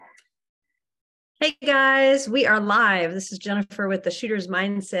Hey guys, we are live. This is Jennifer with the Shooter's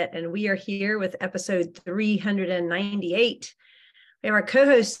Mindset, and we are here with episode 398. We have our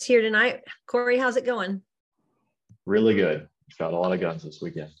co-hosts here tonight. Cory, how's it going? Really good. Shot a lot of guns this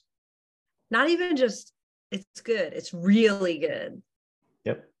weekend. Not even just, it's good. It's really good.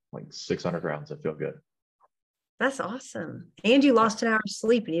 Yep, like 600 rounds. I feel good. That's awesome. And you lost an hour's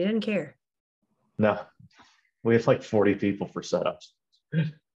sleep and you didn't care. No, we have like 40 people for setups.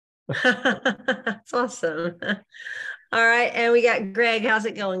 That's awesome. All right, and we got Greg. How's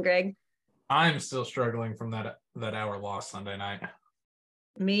it going, Greg? I'm still struggling from that hour loss Sunday night.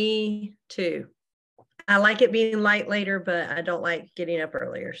 Me too. I like it being light later, but I don't like getting up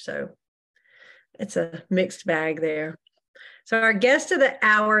earlier. So it's a mixed bag there. So our guest of the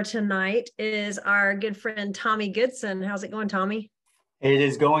hour tonight is our good friend, Tommy Goodson. How's it going, Tommy? It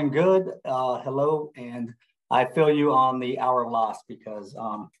is going good. Hello. And I feel you on the hour loss because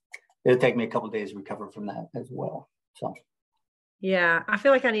it'll take me a couple of days to recover from that as well. So, yeah, I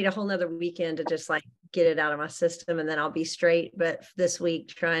feel like I need a whole nother weekend to just like get it out of my system and then I'll be straight. But this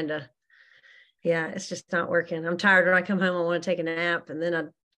week it's just not working. I'm tired when I come home. I want to take a nap and then I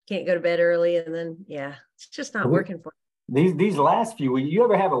can't go to bed early. And then, it's just not working for me. These last few weeks, you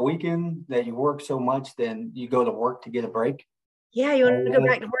ever have a weekend that you work so much, then you go to work to get a break? Yeah, you want to go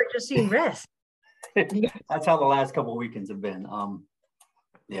back to work just so you rest. That's how the last couple of weekends have been.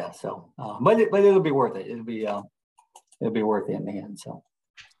 But it'll be worth it. It'll be worth it in the end. So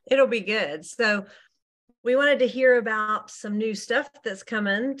it'll be good. So we wanted to hear about some new stuff that's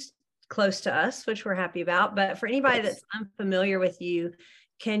coming close to us, which we're happy about. But for anybody that's unfamiliar with you,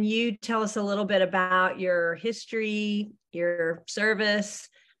 can you tell us a little bit about your history, your service,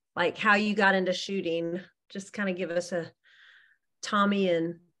 like how you got into shooting? Just kind of give us a Tommy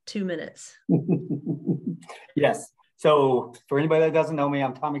in 2 minutes. Yes. So for anybody that doesn't know me,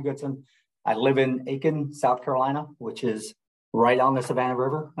 I'm Tommy Goodson. I live in Aiken, South Carolina, which is right on the Savannah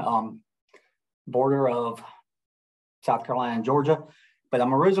River, border of South Carolina and Georgia. But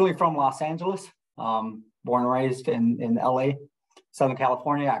I'm originally from Los Angeles, born and raised in LA, Southern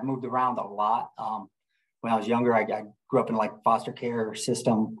California. I moved around a lot. When I was younger, I grew up in like foster care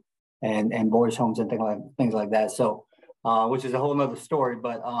system and boys' homes and things like that. So, which is a whole nother story.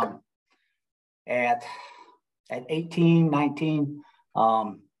 But at 18, 19,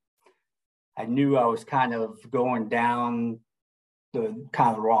 I knew I was kind of going down the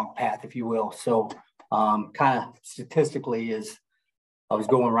kind of wrong path, if you will. So kind of statistically I was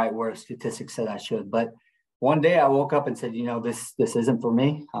going right where statistics said I should. But one day I woke up and said, this isn't for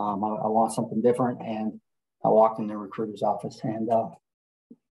me. I want something different. And I walked in the recruiter's office and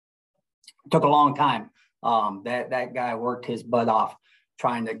it took a long time. That guy worked his butt off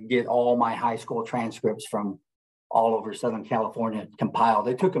trying to get all my high school transcripts from all over Southern California compiled.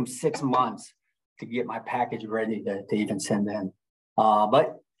 It took him 6 months to get my package ready to even send in.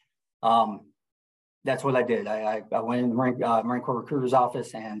 But that's what I did. I went in the Marine Corps recruiter's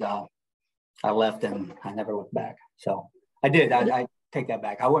office and I left and I never looked back. So I did. I take that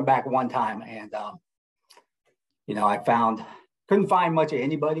back. I went back one time and, I couldn't find much of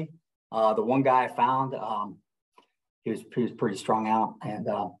anybody. The one guy I found, he was pretty strung out. And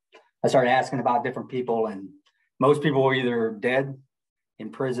I started asking about different people, and most people were either dead, in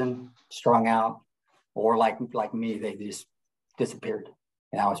prison, strung out, or like me, they just disappeared.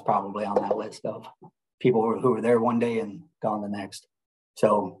 And I was probably on that list of people who were there one day and gone the next.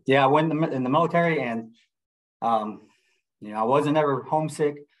 So yeah, I went in the military, and I wasn't ever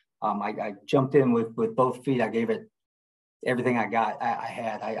homesick. I jumped in with both feet. I gave it everything I got.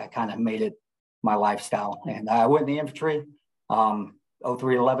 I kind of made it my lifestyle, and I went in the infantry,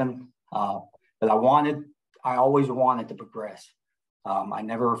 0311. But I always wanted to progress. I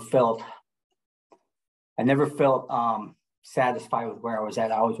never felt satisfied with where I was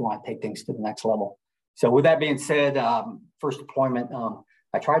at. I always want to take things to the next level. So with that being said, first deployment,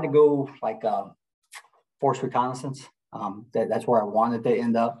 I tried to go like force reconnaissance. That's where I wanted to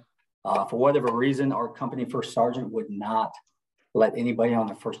end up. For whatever reason, our company first sergeant would not let anybody on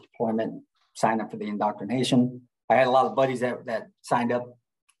the first deployment sign up for the indoctrination. I had a lot of buddies that signed up,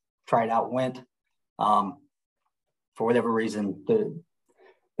 tried out, went. For whatever reason, the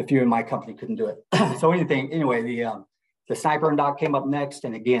few in my company couldn't do it. So anyway, the sniper and doc came up next,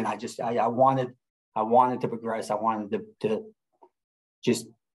 and again, I wanted to progress. I wanted to just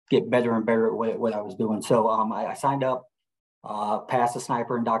get better and better at what I was doing. So I signed up, passed the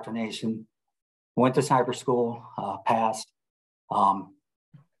sniper indoctrination, went to sniper school, passed,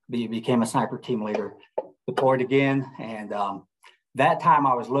 became a sniper team leader, deployed again, and that time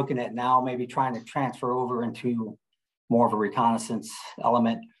I was looking at now maybe trying to transfer over into more of a reconnaissance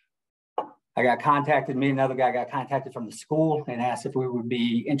element. me and another guy got contacted from the school and asked if we would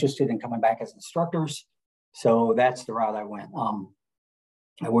be interested in coming back as instructors. So that's the route I went.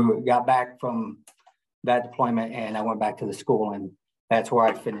 And we got back from that deployment, and I went back to the school, and that's where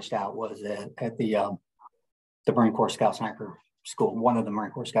I finished out, was at the Marine Corps Scout Sniper School, one of the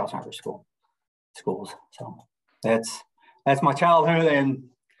Marine Corps Scout Sniper schools. So that's my childhood and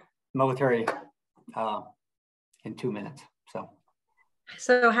military in 2 minutes.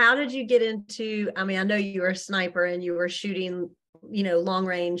 So how did you get into, I mean, I know you were a sniper and you were shooting, long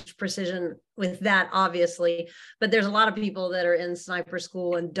range precision with that, obviously, but there's a lot of people that are in sniper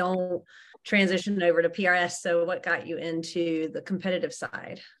school and don't transition over to PRS. So what got you into the competitive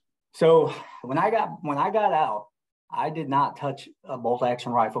side? So when I got out, I did not touch a bolt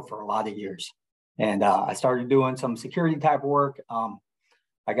action rifle for a lot of years. And I started doing some security type work.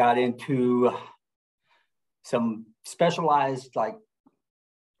 I got into some specialized, like,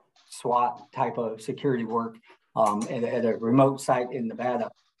 SWAT type of security work at a remote site in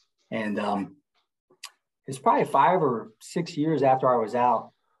Nevada. And it's probably 5 or 6 years after I was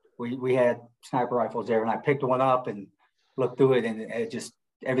out, we had sniper rifles there, and I picked one up and looked through it, and it just,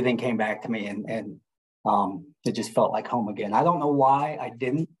 everything came back to me, and it just felt like home again. I don't know why I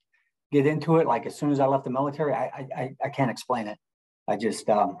didn't get into it. Like, as soon as I left the military, I can't explain it. I just,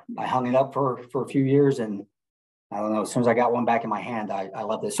 I hung it up for a few years, and I don't know, as soon as I got one back in my hand, I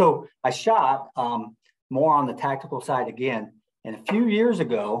loved it. So I shot more on the tactical side again. And a few years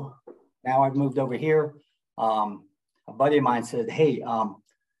ago, now I've moved over here, a buddy of mine said, hey,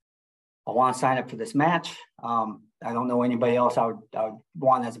 I want to sign up for this match. I don't know anybody else I would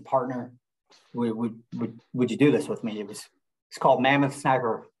want as a partner. Would you do this with me? It's called Mammoth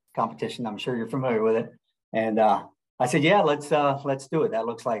Sniper Competition. I'm sure you're familiar with it. And I said, yeah, let's do it. That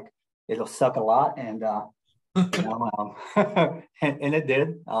looks like it'll suck a lot. And and it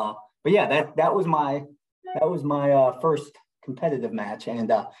did. But yeah, that was my first competitive match,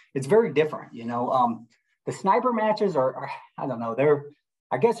 and it's very different. The sniper matches are I don't know,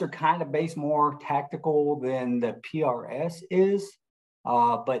 I guess they're kind of based more tactical than the PRS is,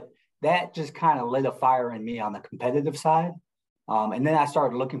 but that just kind of lit a fire in me on the competitive side. And then I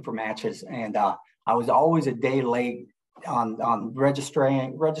started looking for matches, and I was always a day late on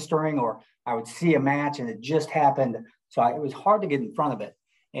registering, or I would see a match and it just happened. So it was hard to get in front of it.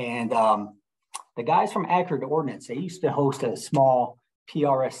 And the guys from Accurate Ordnance, they used to host a small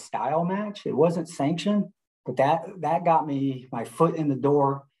PRS style match. It wasn't sanctioned, but that got me my foot in the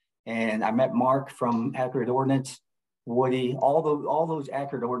door. And I met Mark from Accurate Ordnance, Woody, all those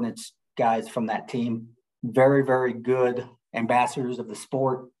Accurate Ordnance guys from that team. Very, very good ambassadors of the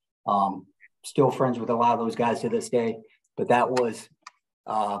sport. Still friends with a lot of those guys to this day. But that was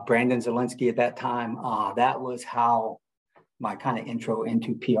Brandon Zielinski at that time. That was how my kind of intro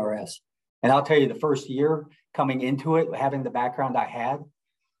into PRS. And I'll tell you, the first year coming into it, having the background I had,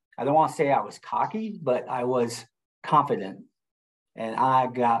 I don't want to say I was cocky, but I was confident. And I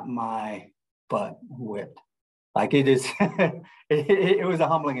got my butt whipped. Like, it is, it was a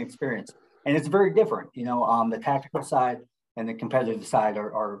humbling experience. And it's very different. The tactical side and the competitive side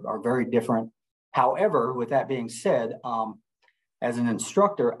are very different. However, with that being said, as an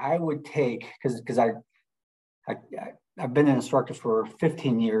instructor, I would take, because I've been an instructor for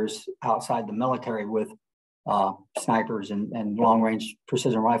 15 years outside the military with snipers and long-range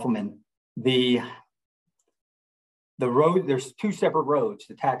precision riflemen. The road, there's two separate roads,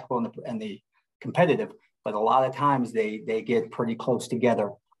 the tactical and the competitive, but a lot of times they get pretty close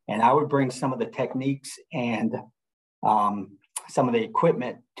together. And I would bring some of the techniques and some of the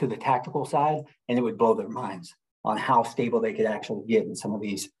equipment to the tactical side, and it would blow their minds on how stable they could actually get in some of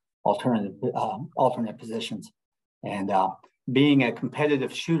these alternate positions. And being a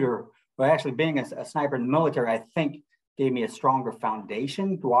competitive shooter, or actually being a sniper in the military, I think gave me a stronger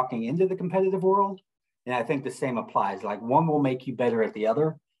foundation walking into the competitive world. And I think the same applies. Like, one will make you better at the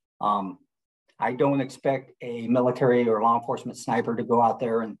other. I don't expect a military or law enforcement sniper to go out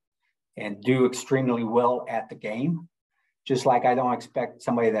there and do extremely well at the game. Just like I don't expect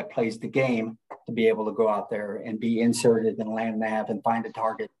somebody that plays the game to be able to go out there and be inserted and land nav and find a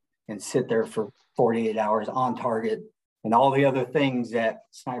target and sit there for 48 hours on target and all the other things that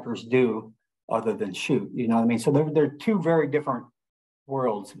snipers do other than shoot. You know what I mean? So they're two very different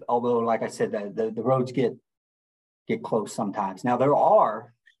worlds. Although, like I said, the roads get close sometimes. Now there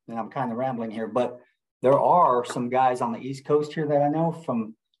are, and I'm kind of rambling here, but there are some guys on the East Coast here that I know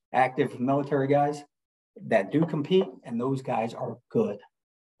from active military guys that do compete, and those guys are good.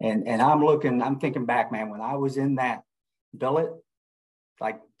 And I'm thinking back, man, when I was in that billet,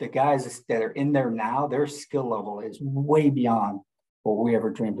 like, the guys that are in there now, their skill level is way beyond what we ever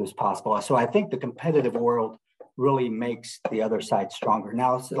dreamed was possible. So I think the competitive world really makes the other side stronger.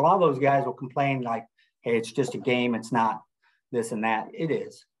 Now, a lot of those guys will complain like, hey, it's just a game. It's not this and that. It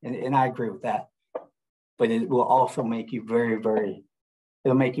is. And I agree with that. But it will also make you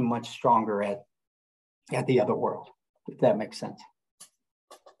it'll make you much stronger at the other world, if that makes sense.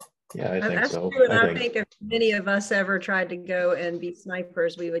 Yeah, I think That's so. true. And I think if many of us ever tried to go and be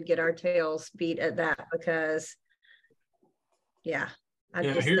snipers, we would get our tails beat at that because, yeah.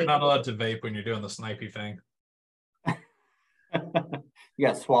 You're not allowed to vape when you're doing the snipey thing. You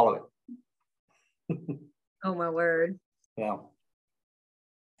got to swallow it. Oh, my word. Yeah.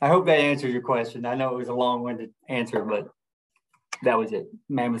 I hope that answers your question. I know it was a long-winded answer, but that was it.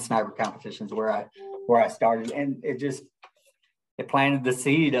 Mammoth sniper competitions where I started, and it planted the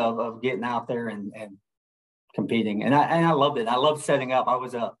seed of getting out there and competing. And I loved it. I loved setting up. I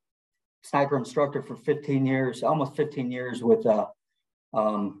was a sniper instructor for 15 years, almost 15 years with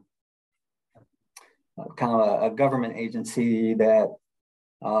kind of a government agency that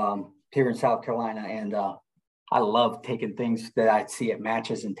here in South Carolina. And I love taking things that I'd see at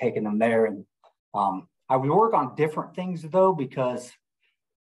matches and taking them there. And I would work on different things though, because,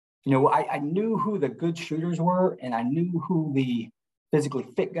 you know, I knew who the good shooters were and I knew who the physically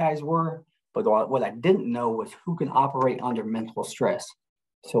fit guys were. But what I didn't know was who can operate under mental stress.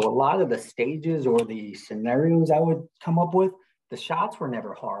 So a lot of the stages or the scenarios I would come up with, the shots were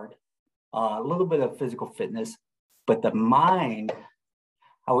never hard. A little bit of physical fitness, but the mind,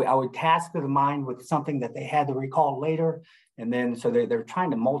 I would task the mind with something that they had to recall later. And then, so they're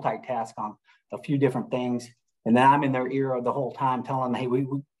trying to multitask on a few different things. And then I'm in their ear the whole time telling them, hey,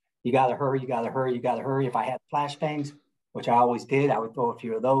 you got to hurry, you got to hurry, you got to hurry. If I had flashbangs, which I always did, I would throw a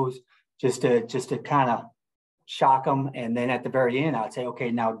few of those just to kind of shock them. And then at the very end, I'd say,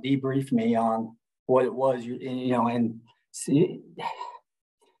 okay, now debrief me on what it was, and see,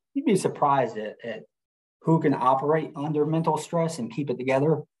 you'd be surprised at who can operate under mental stress and keep it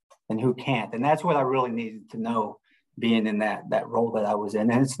together and who can't. And that's what I really needed to know being in that role that I was in.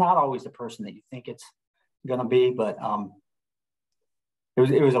 And it's not always the person that you think it's going to be, but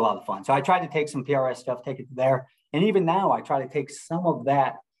it was a lot of fun. So I tried to take some PRS stuff, take it there. And even now I try to take some of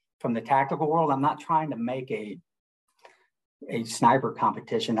that from the tactical world. I'm not trying to make a sniper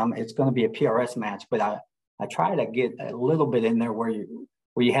competition. It's going to be a PRS match, but I try to get a little bit in there where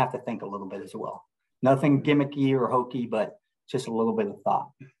you have to think a little bit as well. Nothing gimmicky or hokey, but just a little bit of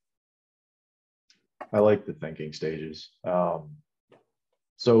thought. I like the thinking stages.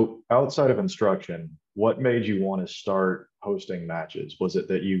 So outside of instruction, what made you want to start hosting matches? Was it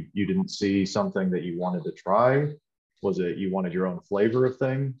that you didn't see something that you wanted to try? Was it you wanted your own flavor of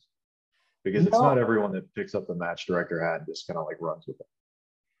thing? Because it's not everyone that picks up the match director hat and just kind of like runs with it.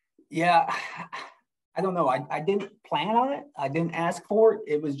 Yeah, I don't know. I didn't plan on it. I didn't ask for it.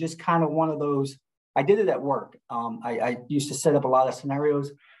 It was just kind of one of those. I did it at work. I used to set up a lot of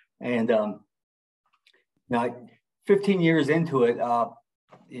scenarios, and 15 years into it,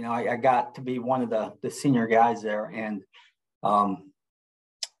 I got to be one of the senior guys there, and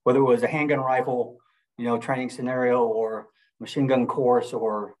whether it was a handgun rifle, training scenario or machine gun course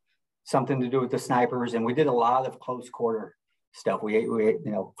or something to do with the snipers, and we did a lot of close quarter stuff. We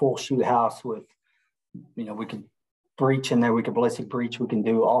full shoot house with, we could breach in there, we could ballistic breach, we can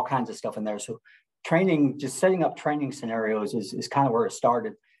do all kinds of stuff in there. So training, just setting up training scenarios is kind of where it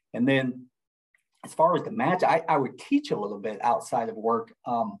started. And then as far as the match, I would teach a little bit outside of work,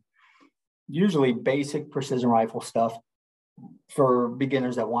 usually basic precision rifle stuff for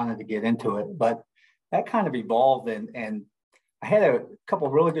beginners that wanted to get into it. But that kind of evolved, and I had a couple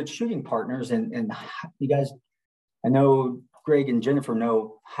of really good shooting partners, and you guys, I know Greg and Jennifer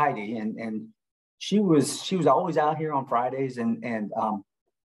know Heidi, and she was always out here on Fridays, and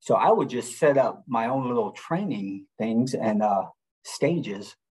so I would just set up my own little training things and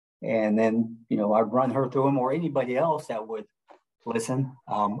stages, and then I'd run her through them, or anybody else that would listen,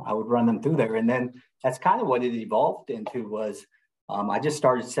 I would run them through there. And then that's kind of what it evolved into was I just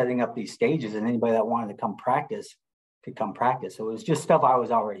started setting up these stages, and anybody that wanted to come practice could come practice. So it was just stuff I was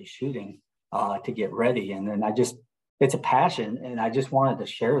already shooting to get ready. And then it's a passion, and I just wanted to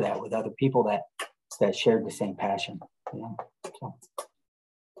share that with other people that shared the same passion. So.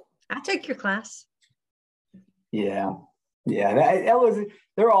 I took your class. Yeah. That was.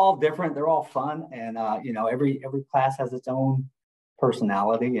 They're all different. They're all fun, and every class has its own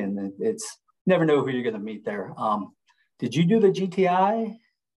personality, and it's never know who you're going to meet there. Did you do the GTI?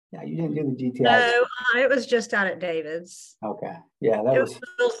 Yeah, you didn't do the GTI. No, it was just out at David's. Okay. Yeah, it was a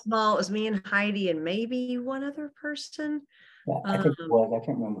little small. It was me and Heidi and maybe one other person. Yeah, I think it was. I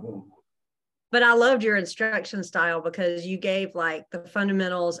can't remember who. But I loved your instruction style because you gave like the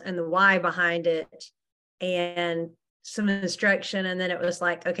fundamentals and the why behind it and some instruction. And then it was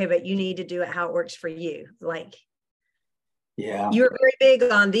like, okay, but you need to do it how it works for you. Like, Yeah. you were very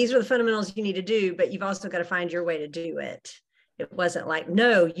big on these are the fundamentals you need to do, but you've also got to find your way to do it. It wasn't like,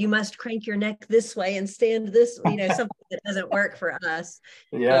 no, you must crank your neck this way and stand this, something that doesn't work for us.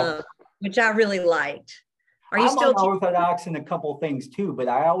 Yeah. Which I really liked. Are you I'm still unorthodox in a couple things too, but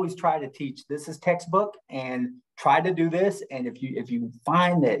I always try to teach this is textbook and try to do this. And if you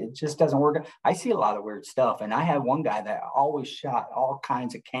find that it just doesn't work, I see a lot of weird stuff. And I had one guy that always shot all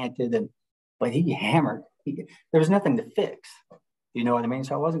kinds of canted, but he hammered. There was nothing to fix. You know what I mean?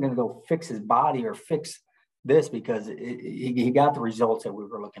 So I wasn't going to go fix his body or fix this because he got the results that we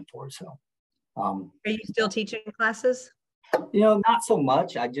were looking for. So, are you still teaching classes? Not so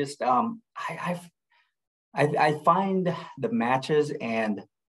much. I just I find the matches, and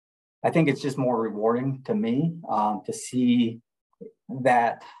I think it's just more rewarding to me to see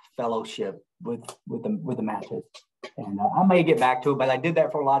that fellowship with the matches. And I may get back to it, but I did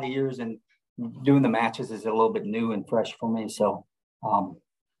that for a lot of years, and doing the matches is a little bit new and fresh for me. So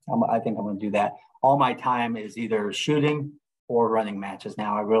I think I'm going to do that. All my time is either shooting or running matches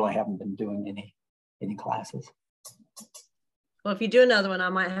now. I really haven't been doing any classes. Well, if you do another one, I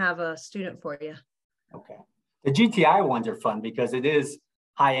might have a student for you. Okay. The GTI ones are fun because it is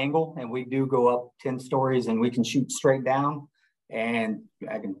high angle, and we do go up 10 stories and we can shoot straight down. And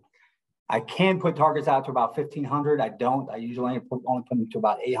I can put targets out to about 1,500. I don't. I usually only put them to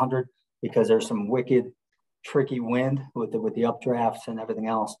about 800 because there's some wicked, tricky wind with the updrafts and everything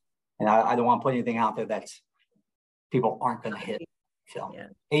else. And I don't want to put anything out there that's people aren't going to hit. So yeah.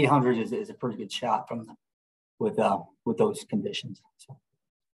 800 is a pretty good shot with those conditions. So.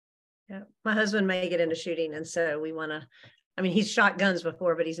 Yeah, my husband may get into shooting, and so we want to. I mean, he's shot guns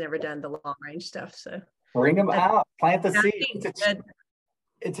before, but he's never done the long range stuff. So bring him out, plant the seed.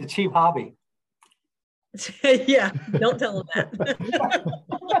 It's a cheap hobby. Yeah, don't tell him that.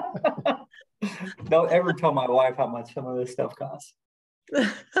 Don't ever tell my wife how much some of this stuff costs.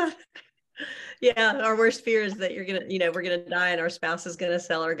 Yeah, our worst fear is that we're gonna die and our spouse is gonna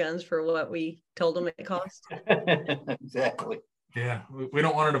sell our guns for what we told them it cost. Exactly. Yeah, we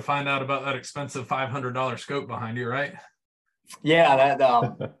don't want her to find out about that expensive $500 scope behind you, right? Yeah,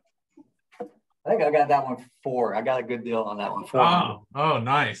 that. I think I got that one for. I got a good deal on that one for. Oh,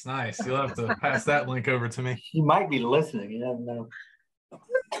 nice. You'll have to pass that link over to me. You might be listening. You never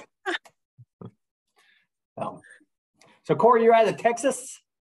know. So Cory, you're out of Texas?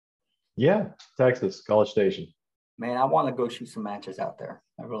 Yeah, Texas, College Station. Man, I want to go shoot some matches out there.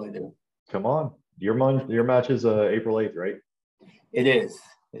 I really do. Come on. Your match is April 8th, right? It is.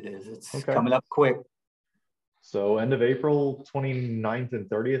 It's okay. Coming up quick. So end of April, 29th and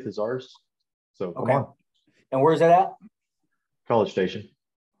 30th is ours. So come on. And where's that at? College Station.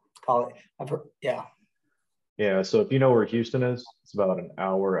 College. I've heard, yeah. Yeah. So if you know where Houston is, it's about an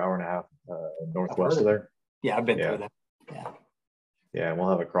hour and a half northwest of there. Yeah, I've been through that. Yeah. Yeah, and we'll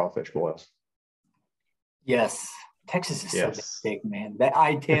have a crawfish boil. Yes. Texas is so big, man. That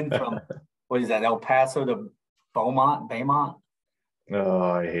I-10 from, what is that, El Paso to Beaumont? Oh,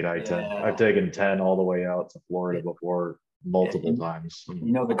 I hate I-10. Yeah. I've taken 10 all the way out to Florida before multiple times.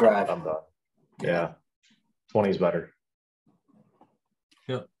 You know the drive. I'm done. Yeah. 20's better.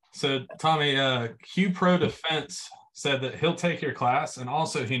 Yep. So, Tommy, Q Pro Defense said that he'll take your class, and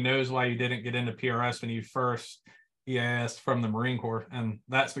also he knows why you didn't get into PRS when you first EAS from the Marine Corps, and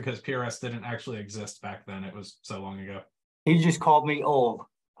that's because PRS didn't actually exist back then. It was so long ago. He just called me old.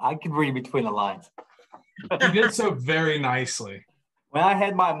 I could read between the lines. You did so very nicely. When I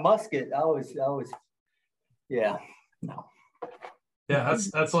had my musket, I was yeah, no. Yeah, that's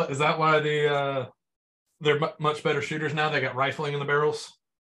is that why they're much better shooters now? They got rifling in the barrels.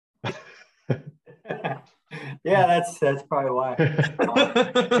 Yeah, that's probably why.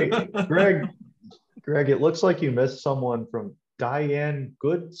 Hey, Greg, it looks like you missed someone from Diane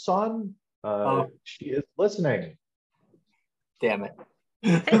Goodson. She is listening. Damn it.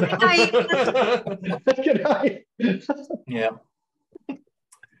 Good night. Yeah.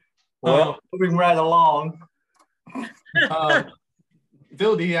 Well, moving right along.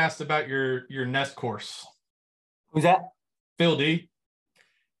 Phil D asked about your nest course. Who's that? Phil D.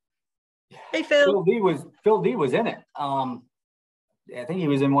 Hey, Phil. Phil D was in it. I think he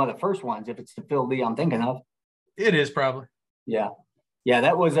was in one of the first ones. If it's the Phil D I'm thinking of, it is probably. Yeah.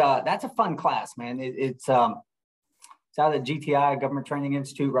 That was that's a fun class, man. It's out at GTI Government Training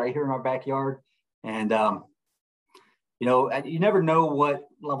Institute right here in our backyard, and you never know what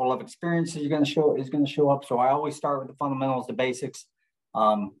level of experience is going to show up. So I always start with the fundamentals, the basics.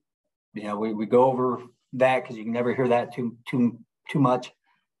 you know, we go over that because you can never hear that too much.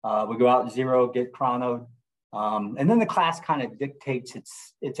 We go out 0, get chronoed. And then the class kind of dictates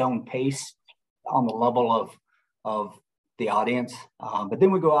its own pace on the level of the audience. But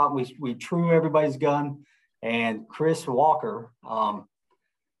then we go out and we true everybody's gun. And Chris Walker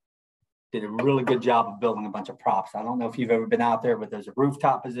did a really good job of building a bunch of props. I don't know if you've ever been out there, but there's a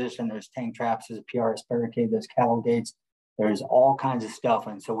rooftop position, there's tank traps, there's a PRS barricade, there's cattle gates, there's all kinds of stuff.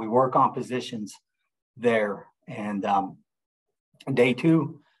 And so we work on positions there. And day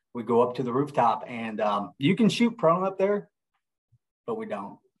 2, we go up to the rooftop, and you can shoot prone up there, but we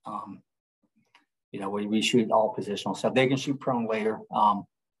don't. You know, we shoot all positional stuff. They can shoot prone later.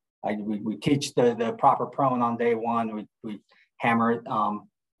 We teach the proper prone on day 1. We hammer it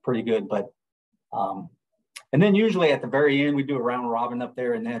pretty good, but and then usually at the very end we do a round robin up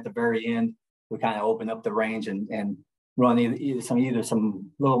there, and then at the very end we kind of open up the range and run either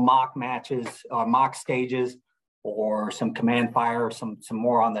some little mock matches or mock stages, or some command fire, or some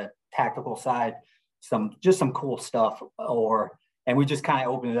more on the tactical side, some cool stuff, and we just kind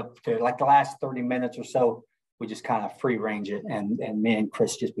of open it up to like the last 30 minutes or so. We just kind of free range it, and me and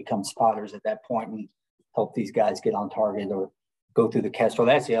Chris just become spotters at that point and help these guys get on target or go through the Kestrel.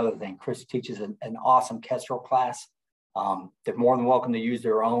 That's the other thing. Chris teaches an awesome Kestrel class. They're more than welcome to use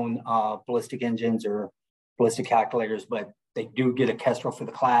their own ballistic engines or ballistic calculators, but they do get a Kestrel for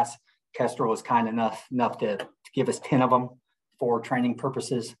the class. Kestrel was kind enough to give us 10 of them for training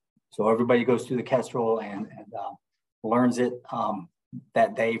purposes. So everybody goes through the Kestrel and learns it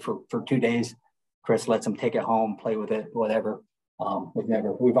that day for 2 days. Chris lets them take it home, play with it, whatever.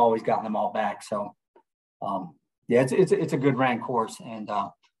 We've always gotten them all back. So yeah, it's a good ran course, and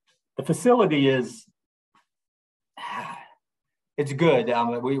the facility is it's good.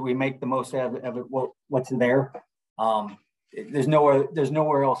 We make the most out of it. What's there? There's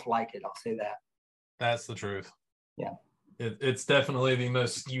nowhere else like it. I'll say that. That's the truth. Yeah. It's definitely the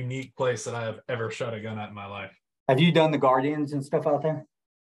most unique place that I have ever shot a gun at in my life. Have you done the Guardians and stuff out there?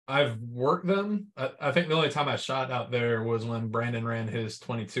 I've worked them. I think the only time I shot out there was when Brandon ran his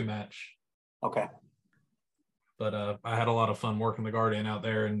 22 match. Okay. But I had a lot of fun working the Guardian out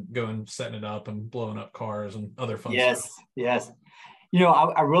there and going, setting it up and blowing up cars and other fun stuff. Yes. You know,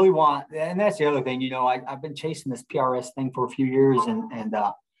 I really want, and that's the other thing, you know, I've been chasing this PRS thing for a few years and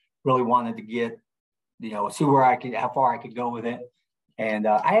really wanted to get, you know, see how far I could go with it. And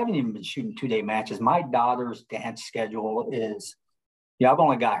I haven't even been shooting 2-day matches. My daughter's dance schedule is, I've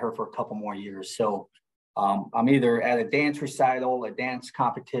only got her for a couple more years. So I'm either at a dance recital, a dance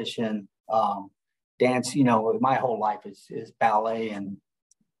competition, dance, you know, my whole life is ballet and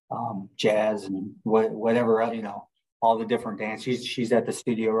jazz and whatever, you know, all the different dance. She's at the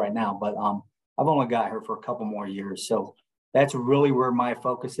studio right now, but I've only got her for a couple more years. So that's really where my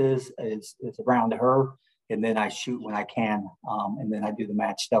focus is around her. And then I shoot when I can. And then I do the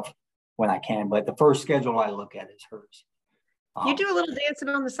match stuff when I can. But the first schedule I look at is hers. You do a little dancing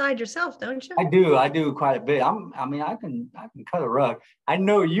on the side yourself, don't you? I do quite a bit. I can cut a rug. I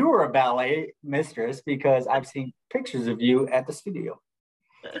know you were a ballet mistress because I've seen pictures of you at the studio.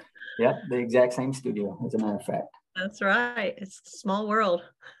 Yep, the exact same studio, as a matter of fact. That's right. It's a small world.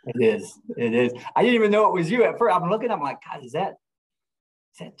 It is. I didn't even know it was you at first. I'm looking, I'm like, God, is that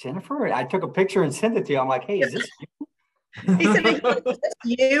Jennifer? I took a picture and sent it to you. I'm like, hey, is this you? He said, "Is this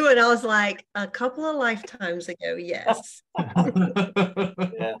you?" And I was like, a couple of lifetimes ago, yes.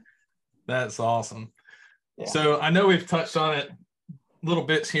 Yeah. That's awesome. Yeah. So I know we've touched on it little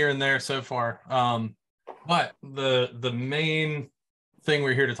bits here and there so far. But the main thing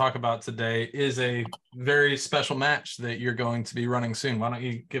we're here to talk about today is a very special match that you're going to be running soon. Why don't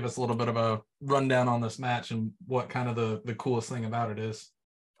you give us a little bit of a rundown on this match and what kind of the coolest thing about it is?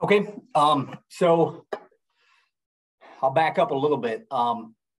 Okay. So I'll back up a little bit.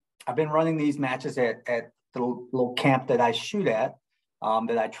 I've been running these matches at the little camp that I shoot at,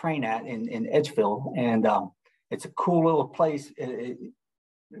 that I train at in Edgefield. And it's a cool little place.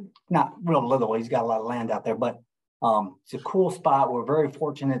 Not real little, he's got a lot of land out there, but it's a cool spot. We're very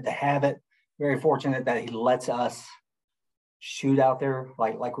fortunate to have it. Very fortunate that he lets us shoot out there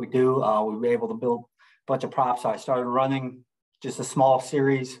like we do. We were able to build a bunch of props. So I started running just a small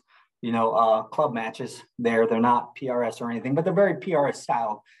series, club matches there. They're not PRS or anything, but they're very PRS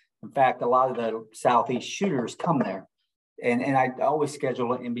style. In fact, a lot of the Southeast shooters come there. And I always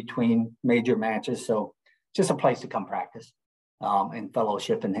schedule it in between major matches. So just a place to come practice and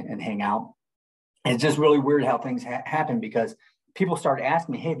fellowship and hang out. And it's just really weird how things happen because people start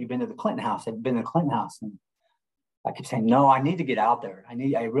asking me, hey, have you been to the Clinton House? Have you been to the Clinton House? And I keep saying, no, I need to get out there. I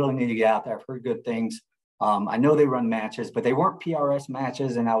really need to get out there. I've heard good things. I know they run matches, but they weren't PRS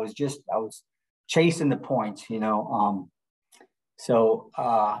matches, and I was chasing the points, you know.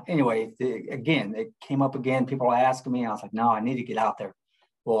 Anyway, again, it came up again. People were asking me, I was like, no, I need to get out there.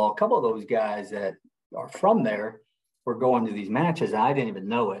 Well, a couple of those guys that are from there were going to these matches, and I didn't even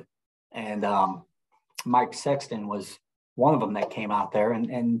know it. And Mike Sexton was one of them that came out there,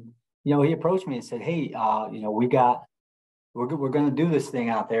 and you know, he approached me and said, hey, you know, we're going to do this thing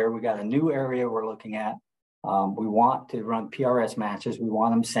out there. We got a new area we're looking at. We want to run PRS matches. We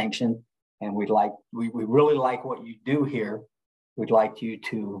want them sanctioned, and we really like what you do here. We'd like you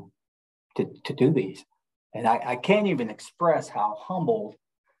to do these. And I can't even express how humbled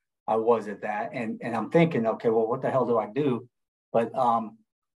I was at that. And I'm thinking, okay, well, what the hell do I do? But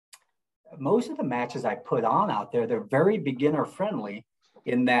most of the matches I put on out there, they're very beginner friendly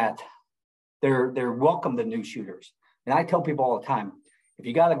in that they're welcome to new shooters. And I tell people all the time, if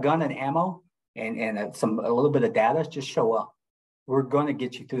you got a gun and ammo and a little bit of data, just show up. We're going to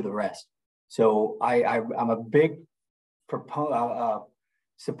get you through the rest. So I'm a big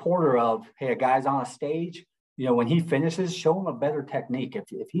supporter of, hey, a guy's on a stage, you know, when he finishes, show him a better technique.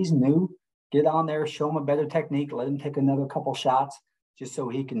 If he's new, get on there, show him a better technique, let him take another couple shots just so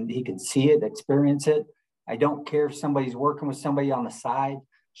he can see it, experience it. I don't care if somebody's working with somebody on the side,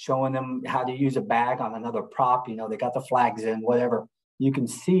 showing them how to use a bag on another prop, you know, they got the flags in, whatever. You can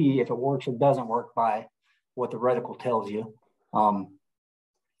see if it works or doesn't work by what the reticle tells you.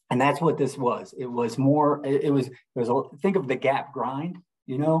 And that's what this was. It was more, it was think of the gap grind,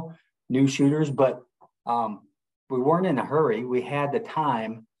 you know, new shooters, but we weren't in a hurry. We had the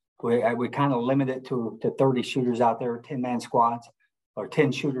time. We kind of limited it to 30 shooters out there, 10-man squads or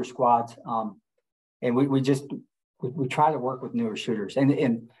 10 shooter squads. And we try to work with newer shooters,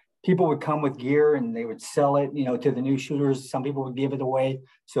 and people would come with gear and they would sell it, you know, to the new shooters. Some people would give it away.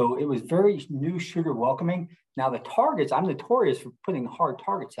 So it was very new shooter welcoming. Now the targets, I'm notorious for putting hard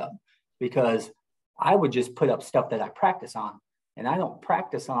targets up because I would just put up stuff that I practice on. And I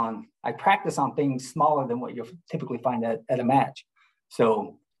practice on things smaller than what you'll typically find at a match.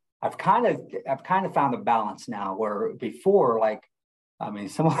 So I've kind of found a balance now where before, like, I mean,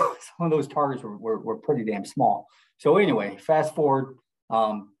 some of those targets were pretty damn small. So anyway, fast forward,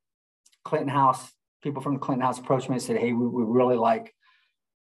 Clinton House, people from the Clinton House approached me and said, hey, we really like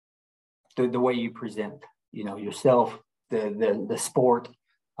the way you present, you know, yourself, the sport.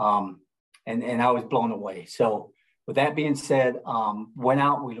 And I was blown away. So with that being said, went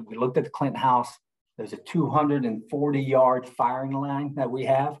out, we looked at the Clinton House. There's a 240-yard firing line that we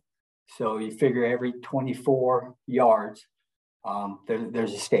have. So you figure every 24 yards,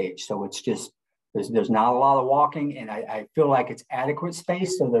 there's a stage. So it's just, there's not a lot of walking, and I feel like it's adequate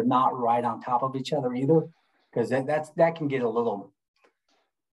space, so they're not right on top of each other either, because that can get a little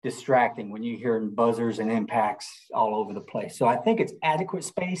distracting when you hear buzzers and impacts all over the place. So I think it's adequate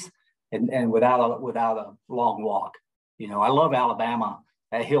space and without a long walk. You know, I love Alabama.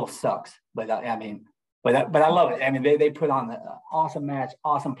 That hill sucks, but I love it. I mean, they put on an awesome match,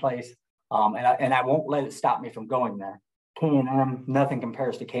 awesome place, and I won't let it stop me from going there. K&M, nothing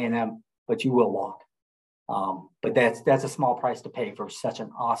compares to K&M, but you will walk. But that's a small price to pay for such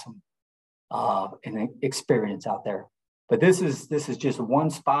an awesome experience out there. But this is just one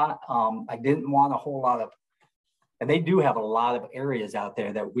spot. I didn't want a whole lot of, and they do have a lot of areas out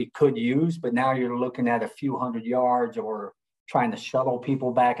there that we could use, but now you're looking at a few hundred yards or trying to shuttle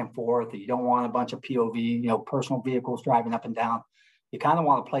people back and forth. You don't want a bunch of POV, you know, personal vehicles driving up and down. You kind of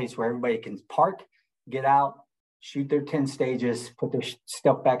want a place where everybody can park, get out, shoot their 10 stages, put their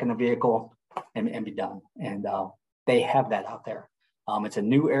stuff back in the vehicle and be done. And they have that out there. It's a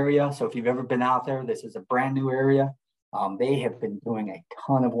new area. So if you've ever been out there, this is a brand new area. They have been doing a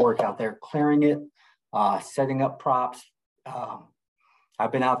ton of work out there, clearing it, setting up props.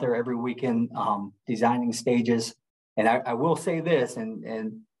 I've been out there every weekend designing stages. And I will say this,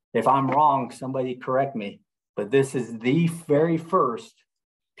 and if I'm wrong, somebody correct me, but this is the very first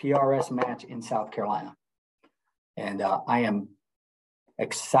PRS match in South Carolina. And I am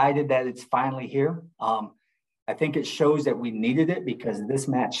excited that it's finally here. I think it shows that we needed it because this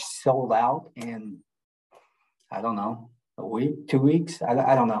match sold out in, I don't know, a week, 2 weeks.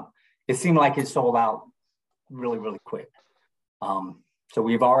 I don't know. It seemed like it sold out really, really quick. So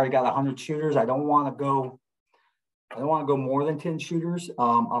we've already got 100 shooters. I don't want to go more than 10 shooters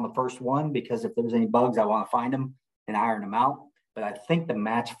on the first one, because if there's any bugs, I want to find them and iron them out. But I think the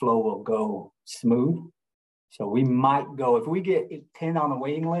match flow will go smooth. So we might go, if we get 10 on the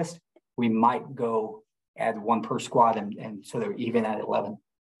waiting list, we might go add one per squad, and so they're even at 11.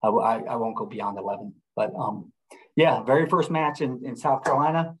 I won't go beyond 11. But yeah, very first match in South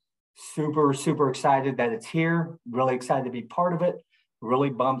Carolina. super, super excited that it's here. Really excited to be part of it. Really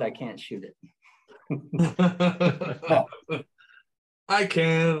bummed I can't shoot it. I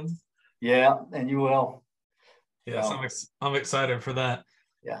can. Yeah, and you will. Yes, I'm excited for that.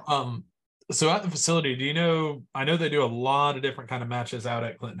 Yeah. So at the facility, do you know, I know they do a lot of different kind of matches out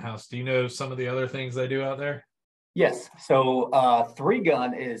at Clinton House. Do you know some of the other things they do out there? Yes. So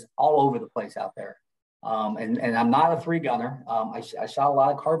 3-gun is all over the place out there. And I'm not a 3-gunner. I shot a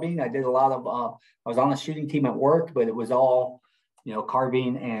lot of carbine. I did a lot of, I was on a shooting team at work, but it was all,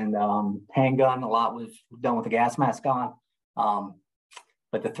 carbine and handgun. A lot was done with the gas mask on.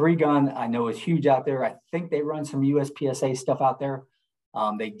 But the 3-gun I know is huge out there. I think they run some USPSA stuff out there.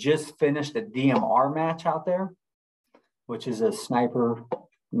 They just finished a DMR match out there, which is a sniper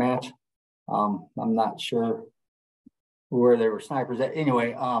match. I'm not sure where there were snipers at.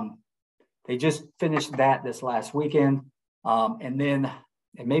 Anyway, they just finished that this last weekend. And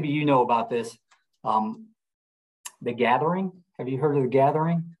maybe you know about this, the Gathering. Have you heard of the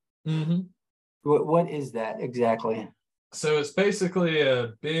Gathering? Mm-hmm. What is that exactly? So it's basically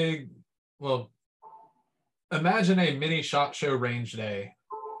a big, imagine a mini SHOT Show range day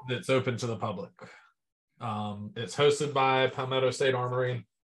that's open to the public. It's hosted by Palmetto State Armory,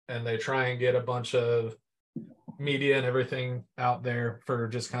 and they try and get a bunch of media and everything out there for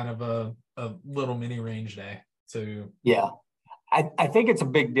just kind of a little mini range day. So yeah, I think it's a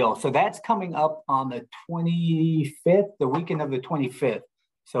big deal. So that's coming up on the 25th, the weekend of the 25th.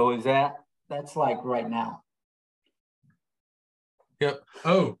 So that's like right now. Yep.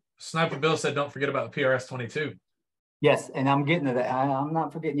 Oh, Sniper Bill said, don't forget about the PRS 22. Yes, and I'm getting to that. I'm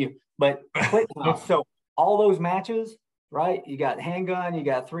not forgetting you. But so all those matches, right? You got handgun, you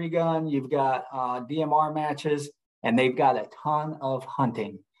got 3-gun, you've got DMR matches, and they've got a ton of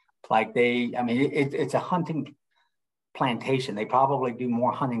hunting. Like it's a hunting plantation. They probably do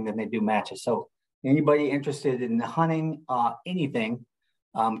more hunting than they do matches. So anybody interested in hunting anything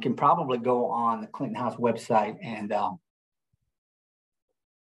can probably go on the Clinton House website and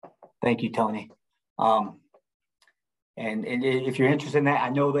thank you, Tony. And if you're interested in that, I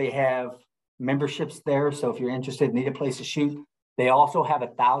know they have memberships there. So if you're interested, need a place to shoot, they also have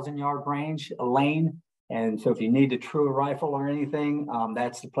 1,000-yard range, a lane. And so if you need a true rifle or anything,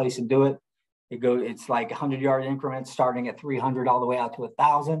 that's the place to do it. It's like 100-yard increments starting at 300 all the way out to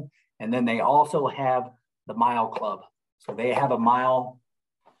 1,000. And then they also have the mile club. So they have a mile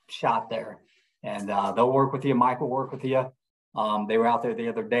shot there, and they'll work with you. Mike will work with you. They were out there the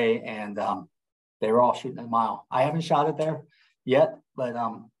other day, and they were all shooting a mile. I haven't shot it there yet, but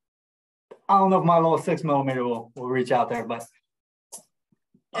I don't know if my little 6mm will reach out there, but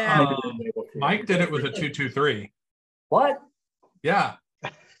Mike did it with a 223. What? Yeah.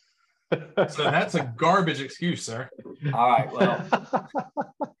 So that's a garbage excuse, sir. All right. Well,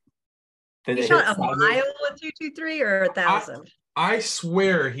 you shot a mile with 223 or 1,000? I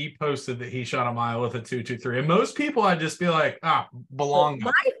swear he posted that he shot a mile with a 223. And most people, I'd just be like, belong.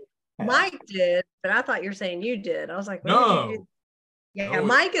 Well, Mike did, but I thought you were saying you did. I was like, no. Yeah, no.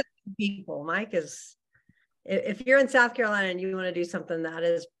 Mike is people. Mike is, if you're in South Carolina and you want to do something, that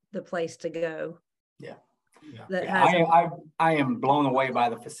is the place to go. Yeah. I am blown away by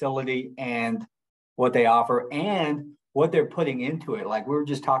the facility and what they offer and what they're putting into it. Like we were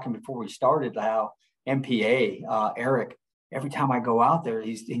just talking before we started, how MPA, Eric, every time I go out there,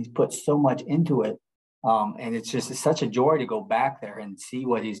 he's put so much into it. And it's such a joy to go back there and see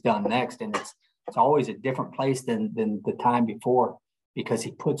what he's done next. And it's always a different place than the time before, because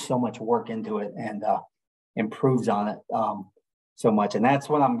he puts so much work into it and improves on it so much. And that's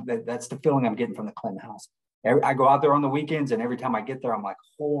that's the feeling I'm getting from the Clinton House. I go out there on the weekends, and every time I get there, I'm like,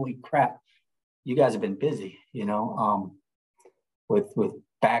 holy crap, you guys have been busy, with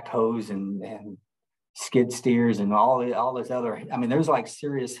backhoes and skid steers and all this other. I mean, there's like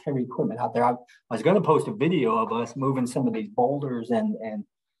serious heavy equipment out there. I was going to post a video of us moving some of these boulders and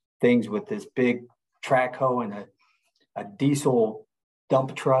things with this big track hoe and a diesel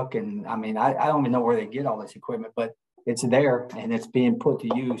dump truck. And I mean, I don't even know where they get all this equipment, but it's there and it's being put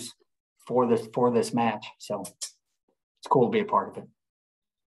to use for this match. So it's cool to be a part of it.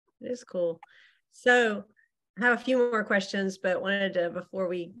 It is cool. So I have a few more questions, but wanted to,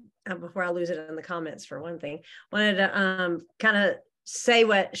 before I lose it in the comments, for one thing, wanted to kind of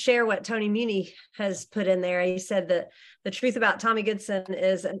share what Tony Muni has put in there. He said that the truth about Tommy Goodson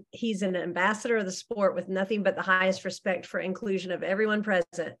is he's an ambassador of the sport with nothing but the highest respect for inclusion of everyone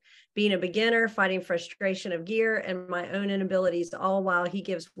present, being a beginner, fighting frustration of gear and my own inabilities, all while he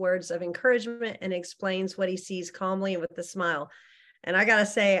gives words of encouragement and explains what he sees calmly and with a smile. And I got to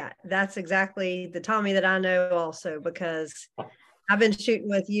say, that's exactly the Tommy that I know also, because I've been shooting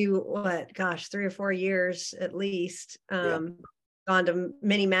with you, what, gosh, 3 or 4 years at least. Gone to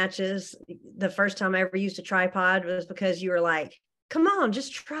many matches. The first time I ever used a tripod was because you were like, come on,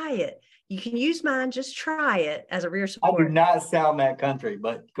 just try it. You can use mine, just try it as a rear support. I do not sound that country,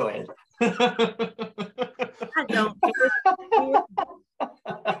 but go ahead. I don't.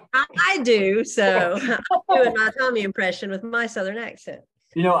 I do. So I'm doing my Tommy impression with my Southern accent.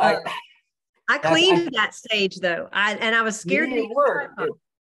 You know, I cleaned that stage though. I was scared. It worked.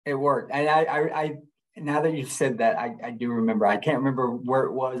 It worked. And I now that you've said that, I do remember. I can't remember where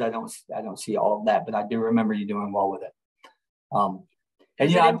it was. I don't see all of that, but I do remember you doing well with it. And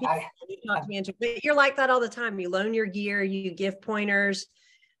yeah, but you're like that all the time. You loan your gear, you give pointers,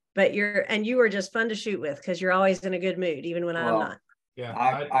 but you are just fun to shoot with because you're always in a good mood, even when I'm not. Yeah,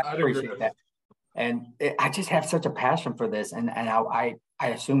 I appreciate that. And I just have such a passion for this, and I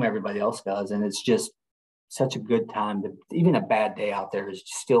assume everybody else does, and it's just such a good time. Even a bad day out there is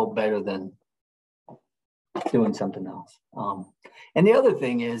still better than doing something else. And the other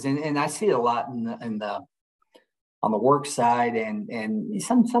thing is, and I see it a lot in the on the work side and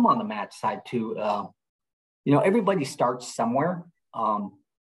some on the match side too. You know, everybody starts somewhere.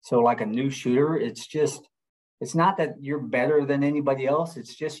 So like a new shooter, it's not that you're better than anybody else.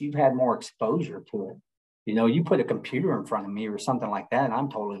 It's just you've had more exposure to it. You know, you put a computer in front of me or something like that, and I'm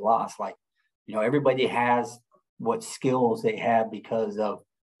totally lost. Like, you know, everybody has what skills they have because of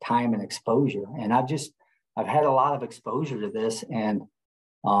time and exposure. And I've had a lot of exposure to this, and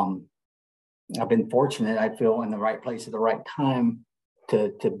I've been fortunate, I feel, in the right place at the right time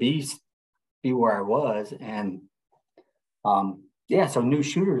to be where I was. And yeah, so new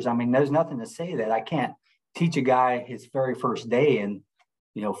shooters, I mean, there's nothing to say that I can't teach a guy his very first day in,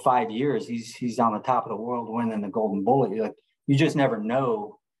 you know, 5 years, he's on the top of the world winning the golden bullet. You just never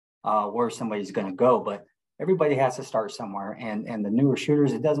know where somebody's going to go, but everybody has to start somewhere. And the newer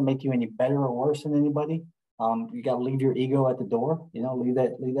shooters, it doesn't make you any better or worse than anybody. You got to leave your ego at the door, you know, leave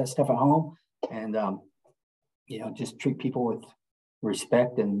that stuff at home, and you know, just treat people with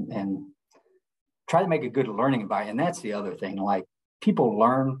respect and try to make a good learning environment. And that's the other thing. Like, people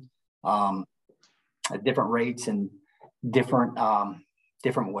learn at different rates and different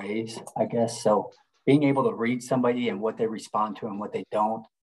ways, I guess. So being able to read somebody and what they respond to and what they don't.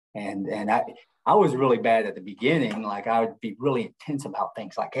 And I was really bad at the beginning. Like, I would be really intense about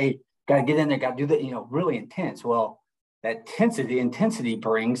things like, hey, got to get in there, got to do that, you know, really intense. Well, that intensity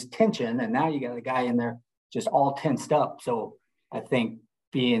brings tension. And now you got a guy in there just all tensed up. So I think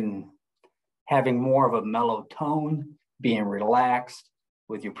having more of a mellow tone, being relaxed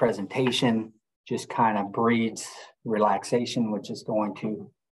with your presentation, just kind of breeds relaxation, which is going to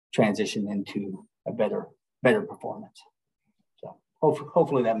transition into a better performance. So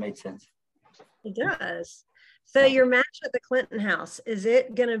hopefully that made sense. It does. So your match at the Clinton house, is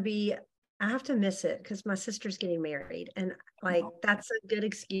it going to be, I have to miss it because my sister's getting married, and like, that's a good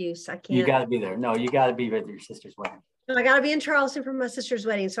excuse. I can't. You got to be there. No, you got to be with your sister's wedding. I got to be in Charleston for my sister's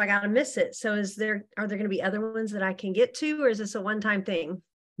wedding, so I got to miss it. So are there going to be other ones that I can get to, or is this a one-time thing?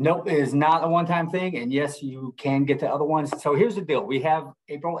 No, it is not a one-time thing. And yes, you can get to other ones. So here's the deal. We have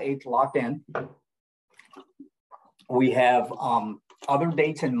April 8th locked in. We have other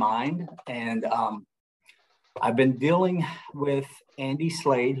dates in mind. And I've been dealing with Andy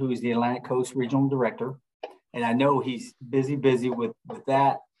Slade, who is the Atlantic Coast Regional Director. And I know he's busy with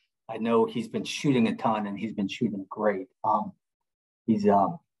that. I know he's been shooting a ton, and he's been shooting great.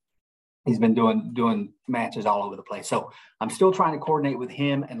 He's been doing matches all over the place. So I'm still trying to coordinate with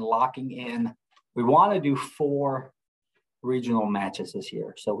him and locking in. We want to do 4 regional matches this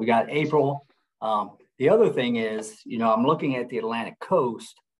year. So we got April. The other thing is, you know, I'm looking at the Atlantic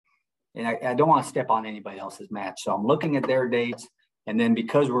Coast, and I don't want to step on anybody else's match. So I'm looking at their dates. And then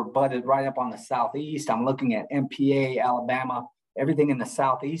because we're butted right up on the Southeast, I'm looking at MPA, Alabama, everything in the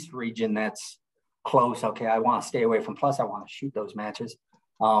Southeast region that's close. Okay, I want to stay away from. Plus, I want to shoot those matches.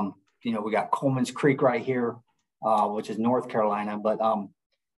 You know, we got Coleman's Creek right here, which is North Carolina, but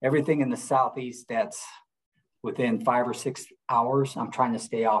everything in the Southeast that's within 5 or 6 hours, I'm trying to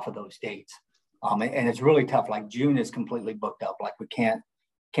stay off of those dates. And it's really tough. Like, June is completely booked up. Like, we can't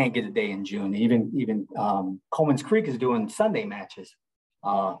get a day in June. Even Coleman's Creek is doing Sunday matches,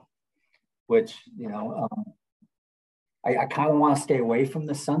 which, you know, I kind of want to stay away from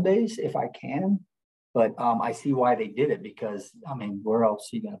the Sundays if I can. But I see why they did it, because, I mean, where else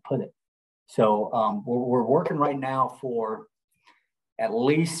are you going to put it? So we're working right now for at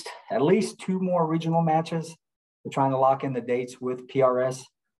least 2 more regional matches. We're trying to lock in the dates with PRS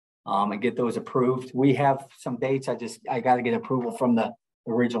and get those approved. We have some dates. I got to get approval from the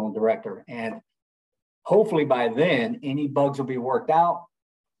regional director. And hopefully by then, any bugs will be worked out.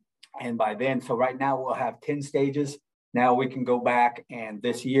 And by then, so right now we'll have 10 stages. Now we can go back and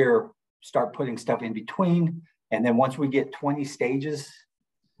this year start putting stuff in between. And then once we get 20 stages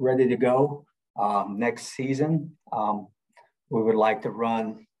ready to go next season, we would like to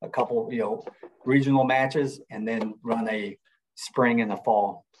run a couple, regional matches and then run a spring and a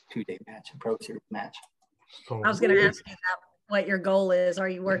fall 2-day match, a Pro Series match. I was going to ask you about what your goal is. Are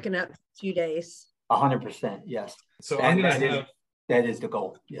you working up 2 days? 100%, yes. So that is the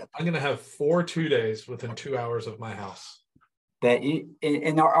goal. Yeah, I'm going to have 4 2-days within 2 hours of my house. That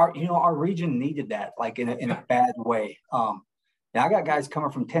in our region needed that, like in a bad way. Now I got guys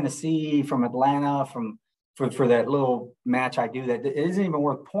coming from Tennessee, from Atlanta, for that little match I do that it isn't even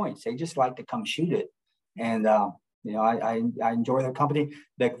worth points. They just like to come shoot it, and I enjoy their company.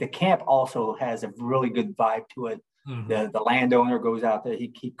 The camp also has a really good vibe to it. Mm-hmm. The landowner goes out there,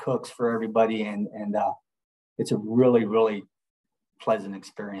 he cooks for everybody, and it's a really, really pleasant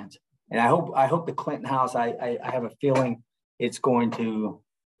experience. And I hope the Clinton House, I have a feeling it's going to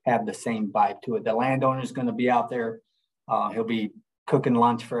have the same vibe to it. The landowner is going to be out there. He'll be cooking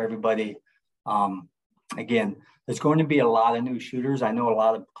lunch for everybody. Again, there's going to be a lot of new shooters. I know a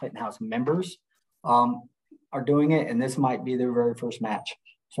lot of Clinton House members are doing it, and this might be their very first match.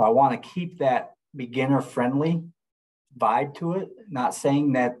 So I want to keep that beginner-friendly vibe to it. Not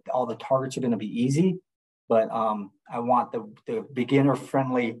saying that all the targets are going to be easy, but I want the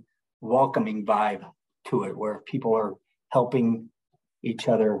beginner-friendly, welcoming vibe to it, where people are helping each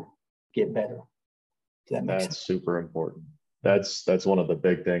other get better. That's super important. That's one of the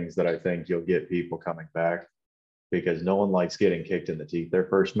big things that I think you'll get people coming back, because no one likes getting kicked in the teeth their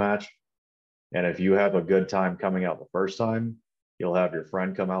first match. And if you have a good time coming out the first time, you'll have your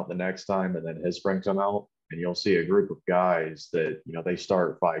friend come out the next time, and then his friend come out, and you'll see a group of guys that, they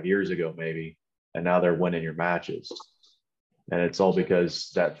start 5 years ago maybe, and now they're winning your matches. And it's all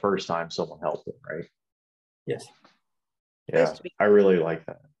because that first time someone helped them, right? Yes. Yeah, I really like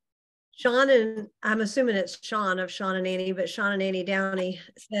that. Sean, and I'm assuming it's Sean of Sean and Annie, but Sean and Annie Downey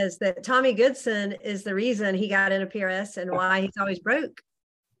says that Tommy Goodson is the reason he got into PRS and why he's always broke.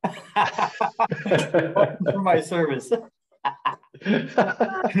 For my service. So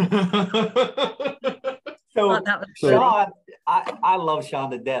Sean, I love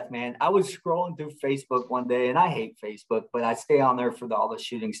Sean to death, man. I was scrolling through Facebook one day, and I hate Facebook, but I stay on there for all the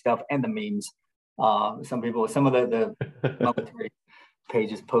shooting stuff and the memes. Some of the military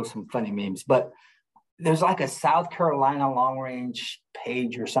pages post some funny memes, but there's like a South Carolina long range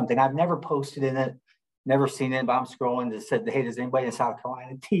page or something. I've never posted in it, never seen it, but I'm scrolling. It said, hey, does anybody in South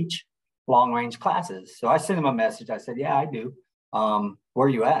Carolina teach long range classes? So I sent him a message. I said, yeah, I do. Where are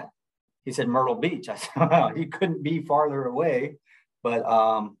you at? He said, Myrtle Beach. I said, well, he couldn't be farther away, but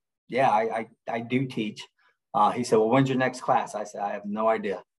yeah, I do teach. He said, well, when's your next class? I said, I have no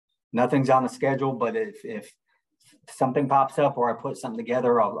idea. Nothing's on the schedule, but if something pops up or I put something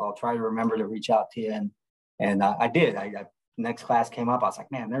together, I'll try to remember to reach out to you. And I did. Next class came up. I was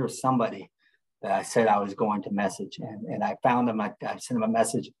like, man, there was somebody that I said I was going to message, and I found him. I sent him a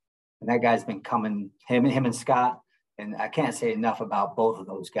message, and that guy's been coming. Him and Scott, and I can't say enough about both of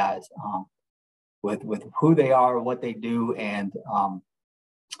those guys. With who they are, what they do, and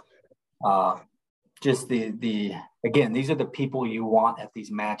just the again, these are the people you want at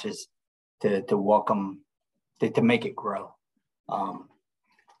these matches to welcome, to make it grow.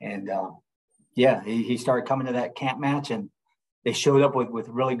 Yeah, he started coming to that camp match, and they showed up with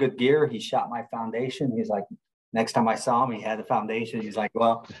really good gear. He shot my foundation. He's like, next time I saw him, he had the foundation. He's like,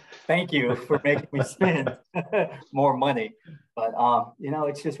 well, thank you for making me spend more money. But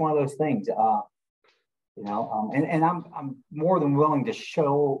it's just one of those things. And I'm more than willing to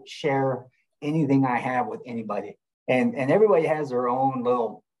share anything I have with anybody. And everybody has their own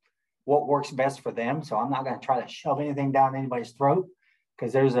little what works best for them. So I'm not going to try to shove anything down anybody's throat,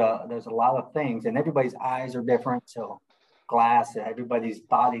 because there's a lot of things, and everybody's eyes are different. So glass, everybody's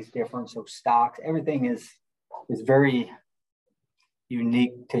body's different. So stocks, everything is very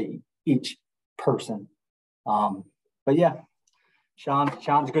unique to each person. But yeah,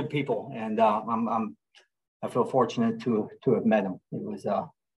 Sean's good people, and I feel fortunate to have met him. It was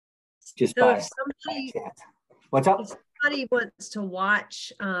just so by somebody, what's up? If somebody wants to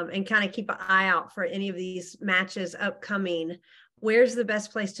watch and kind of keep an eye out for any of these matches upcoming, where's the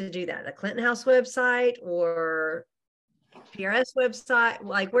best place to do that? The Clinton House website or PRS website?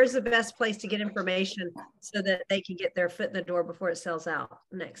 Like, where's the best place to get information so that they can get their foot in the door before it sells out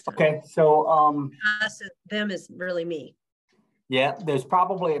next time? Okay, so us, them is really me. Yeah, there's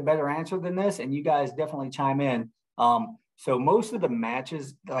probably a better answer than this, and you guys definitely chime in. So most of the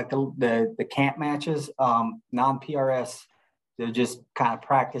matches, like the camp matches, non-PRS, they're just kind of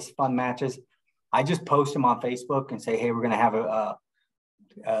practice fun matches. I just post them on Facebook and say, hey, we're going to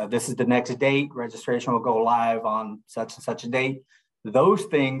have this is the next date. Registration will go live on such and such a date. Those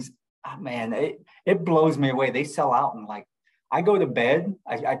things, man, it blows me away. They sell out in like, I go to bed,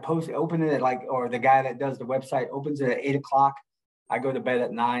 I open it at like, or the guy that does the website opens it at 8 o'clock. I go to bed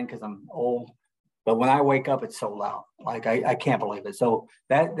at 9 because I'm old. But when I wake up, it's sold out. Like I can't believe it. So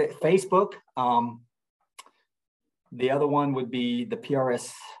that Facebook, the other one would be the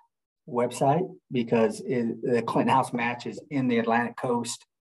PRS website, because the Clinton House match is in the Atlantic Coast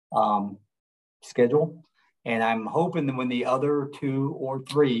schedule. And I'm hoping that when the other 2 or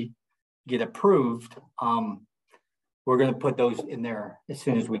 3 get approved, we're going to put those in there as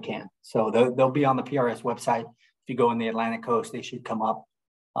soon as we can. So they'll be on the PRS website. If you go in the Atlantic Coast, they should come up.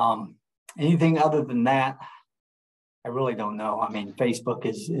 Anything other than that, I really don't know. I mean, Facebook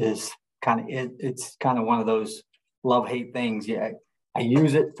is kind of it's kind of one of those love-hate things. Yeah, I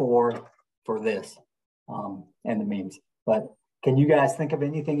use it for this and the memes. But can you guys think of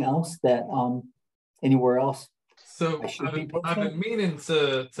anything else that anywhere else? So I've been meaning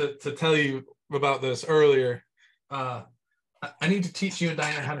to tell you about this earlier. I need to teach you and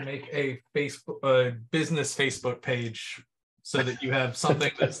Diana how to make a business Facebook page so that you have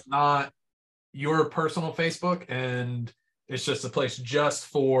something that's not your personal Facebook and it's just a place just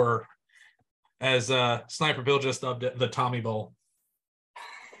for, as Sniper Bill just dubbed it, the Tommy Bowl.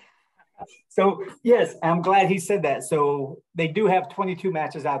 So yes, I'm glad he said that. So they do have 22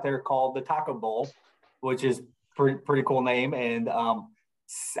 matches out there called the Taco Bowl, which is pretty cool name. And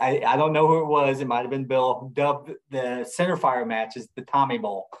I don't know who it was. It might have been Bill, dubbed the center fire match as the Tommy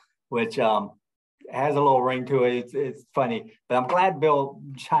Bowl, which has a little ring to it. It's funny, but I'm glad Bill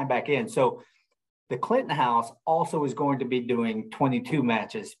chimed back in. So the Clinton House also is going to be doing 22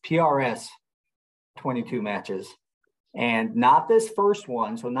 matches, PRS 22 matches, and not this first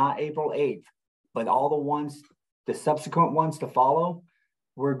one. So not April 8th, but all the subsequent ones to follow.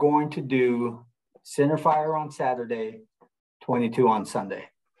 We're going to do center fire on Saturday, 22 on Sunday.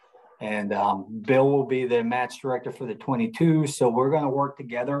 And Bill will be the match director for the 22. So we're going to work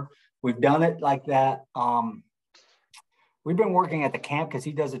together. We've done it like that. We've been working at the camp because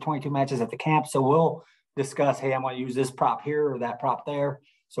he does the 22 matches at the camp. So we'll discuss, hey, I'm going to use this prop here or that prop there.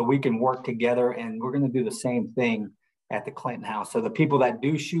 So we can work together, and we're going to do the same thing at the Clinton House. So the people that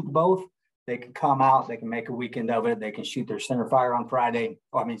do shoot both, they can come out, they can make a weekend of it. They can shoot their center fire on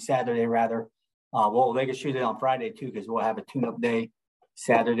Saturday rather. Well, they can shoot it on Friday too, because we'll have a tune-up day.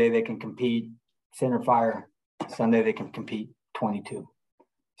 Saturday, they can compete center fire. Sunday, they can compete 22.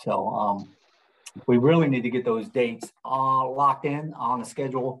 So we really need to get those dates locked in on the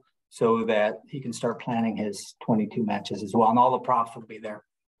schedule so that he can start planning his 22 matches as well. And all the props will be there.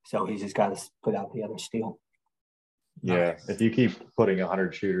 So he's just got to put out the other steel. Yeah, if you keep putting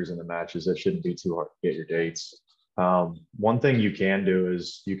 100 shooters in the matches, it shouldn't be too hard to get your dates. One thing you can do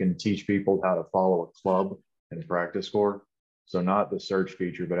is you can teach people how to follow a club in practice score. So not the search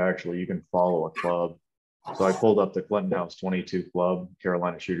feature, but actually you can follow a club. So I pulled up the Clinton House 22 Club,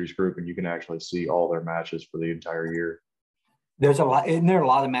 Carolina Shooters Group, and you can actually see all their matches for the entire year. There's a lot, isn't there a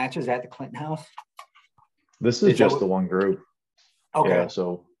lot of matches at the Clinton House? This is just the one group. Okay. Yeah,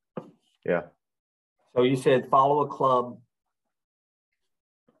 so yeah. So you said follow a club.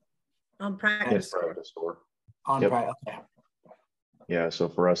 On practice score. On practice, okay. Yeah, so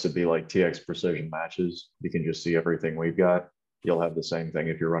for us, it'd be like TX Precision matches. You can just see everything we've got. You'll have the same thing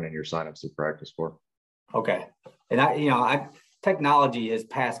if you're running your signups to practice score. Okay. And technology has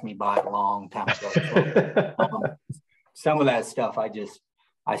passed me by a long time ago. So, some of that stuff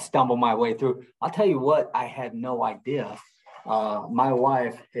I stumble my way through. I'll tell you what, I had no idea. My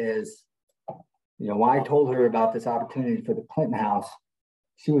wife is, when I told her about this opportunity for the Clinton House,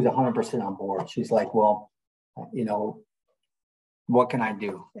 she was 100% on board. She's like, well, what can I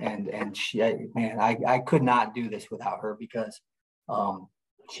do? And she, man, I could not do this without her, because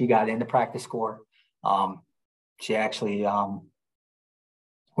she got into practice score. She actually,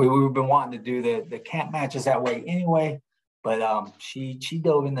 we've been wanting to do the camp matches that way anyway, but she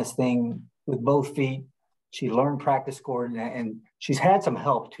dove in this thing with both feet. She learned practice score, and she's had some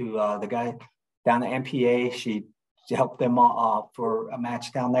help too. The guy down at MPA, she helped them for a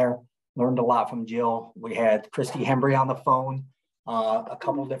match down there. Learned a lot from Jill. We had Christy Hembry on the phone a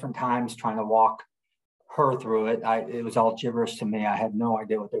couple of different times trying to walk her through it. It was all gibberish to me. I had no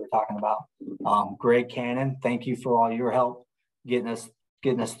idea what they were talking about. Greg Cannon, thank you for all your help getting us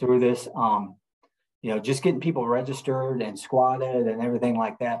through this. Just getting people registered and squatted and everything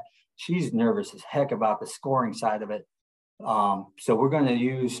like that. She's nervous as heck about the scoring side of it. So we're going to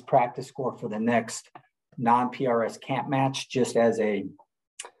use practice score for the next non-PRS camp match, just as a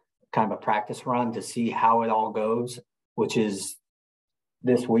kind of a practice run to see how it all goes, which is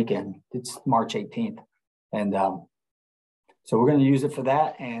this weekend. It's March 18th. And so we're going to use it for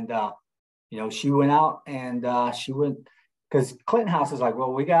that. And, you know, she went out and she went, because Clinton House is like,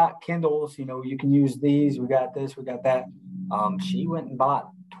 well, we got Kindles, you know, you can use these. We got this, we got that. She went and bought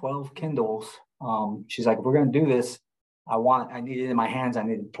 12 Kindles. She's like, if we're going to do this, I need it in my hands. I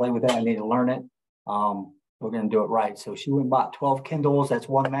need to play with it. I need to learn it. We're going to do it right. So she went and bought 12 Kindles. That's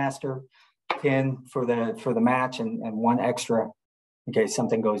one master, 10 for the match, and one extra in case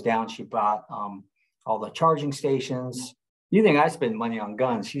something goes down. She bought all the charging stations. You think I spend money on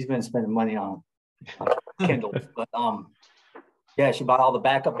guns? She's been spending money on Kindles. But yeah, she bought all the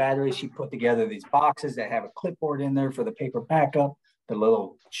backup batteries. She put together these boxes that have a clipboard in there for the paper backup, the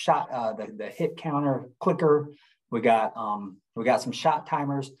little shot, the hit counter clicker. We got some shot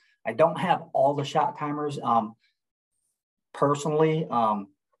timers. I don't have all the shot timers. Personally, I'm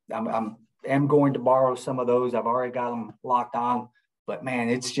going to borrow some of those. I've already got them locked on, but man,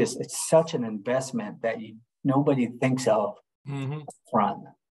 it's such an investment that nobody thinks of front.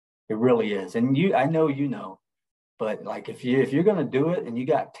 It really is. And I know, you know, but like if you're going to do it and you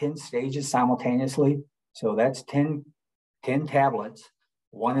got 10 stages simultaneously, so that's 10 tablets.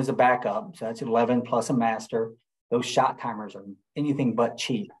 One is a backup, so that's 11 plus a master. Those shot timers are anything but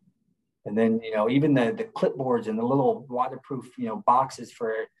cheap. And then, you know, even the clipboards and the little waterproof, you know, boxes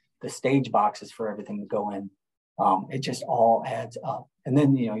for the stage boxes for everything to go in. It just all adds up. And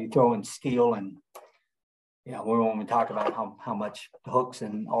then, you know, you throw in steel and, you know, we won't even talk about how much hooks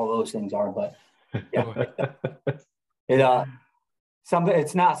and all those things are, but yeah,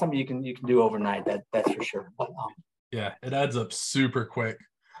 it's not something you can do overnight. That's for sure. But, yeah, it adds up super quick.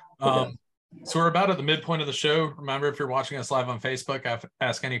 So we're about at the midpoint of the show. Remember, if you're watching us live on Facebook,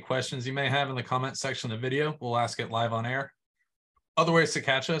 ask any questions you may have in the comment section of the video. We'll ask it live on air. Other ways to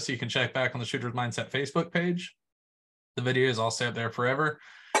catch us, you can check back on the Shooter's Mindset Facebook page. The videos all stay up there forever.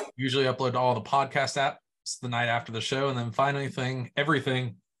 Usually upload to all the podcast apps the night after the show. And then finally,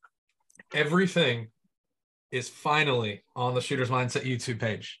 everything is finally on the Shooter's Mindset YouTube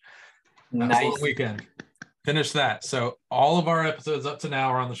page. Nice. Long weekend. Finish that. So all of our episodes up to now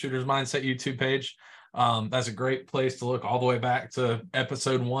are on the Shooter's Mindset YouTube page. That's a great place to look all the way back to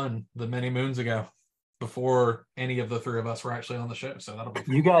episode 1, the many moons ago, before any of the three of us were actually on the show. So that'll be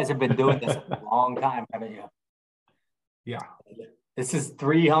fun. You guys have been doing this a long time, haven't you? Yeah. This is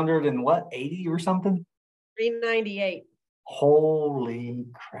 380 or something? 398. Holy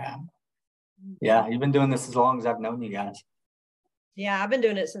crap. Yeah, you've been doing this as long as I've known you guys. Yeah, I've been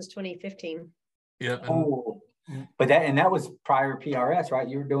doing it since 2015. Yep. Oh, but that was prior PRS, right?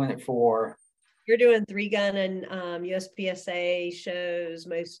 You were doing it for. You're doing 3-gun and USPSA shows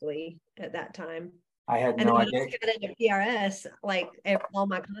mostly at that time. I had no idea. And then I got into PRS, like all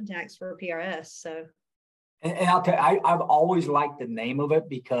my contacts were PRS. So. And I'll tell you, I've always liked the name of it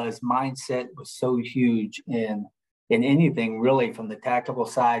because mindset was so huge in anything really, from the tactical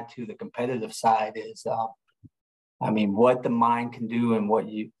side to the competitive side is, I mean, what the mind can do and what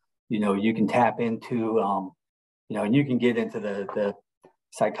you can tap into, and you can get into the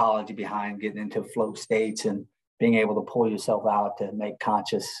psychology behind getting into flow states and being able to pull yourself out to make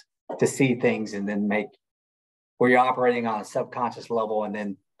conscious, to see things and then make where you're operating on a subconscious level and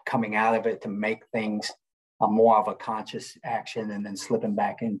then coming out of it to make things more of a conscious action and then slipping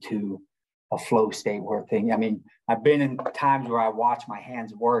back into a flow state where I mean, I've been in times where I watch my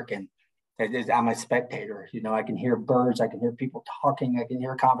hands work and I'm a spectator. You know, I can hear birds, I can hear people talking, I can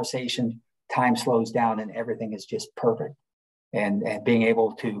hear conversation, time slows down and everything is just perfect. And being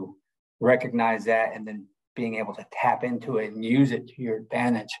able to recognize that and then being able to tap into it and use it to your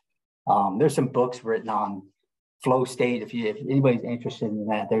advantage. There's some books written on flow state. If anybody's interested in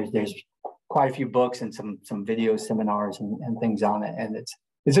that, there's quite a few books and some video seminars and things on it. And it's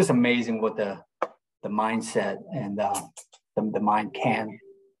just amazing what the mindset and the mind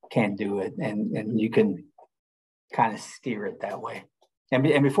can do it, and you can kind of steer it that way. And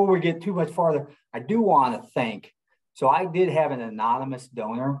before we get too much farther, I do want to thank. So I did have an anonymous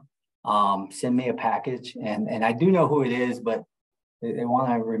donor send me a package, and I do know who it is, but they want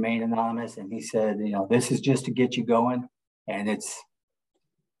to remain anonymous. And he said, this is just to get you going, and it's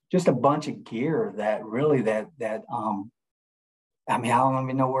just a bunch of gear that really I mean, I don't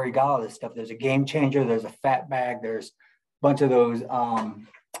even know where he got all this stuff. There's a game changer. There's a fat bag. There's a bunch of those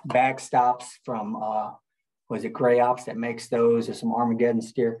bag stops from, was it Gray Ops that makes those? There's some Armageddon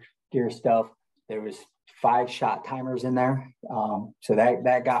gear stuff. There was 5 shot timers in there. So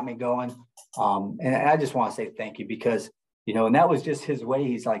that got me going. And I just want to say thank you, because you know, and that was just his way.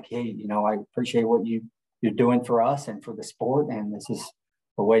 He's like, hey, you know, I appreciate what you're doing for us and for the sport, and this is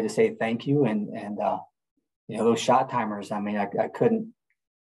a way to say thank you. And you know, those shot timers, I mean, I couldn't,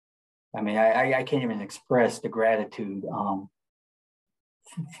 I mean, I can't even express the gratitude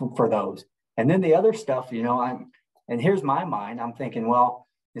for those. And then the other stuff, you know, and here's my mind, I'm thinking, well,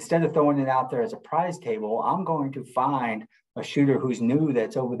 instead of throwing it out there as a prize table, I'm going to find a shooter who's new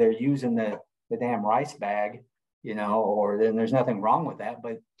that's over there using the damn rice bag, you know, or then there's nothing wrong with that.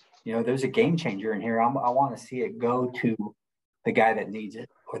 But, you know, there's a game changer in here. I want to see it go to the guy that needs it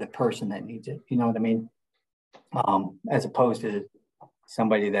or the person that needs it. You know what I mean? As opposed to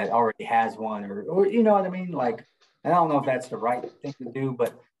somebody that already has one or you know what I mean? Like, I don't know if that's the right thing to do,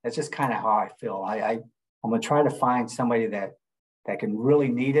 but that's just kind of how I feel. I'm going to try to find somebody that can really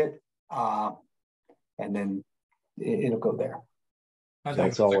need it. And then it'll go there.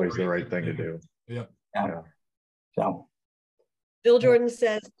 That's always the right thing to do. Yeah. So Bill Jordan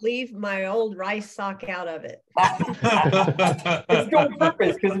says, leave my old rice sock out of it. it's good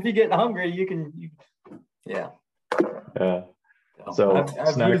purpose, because if you get hungry, you can. Yeah. So I've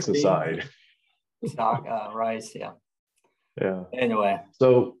snacks aside. Sock, rice, yeah. Yeah. Anyway.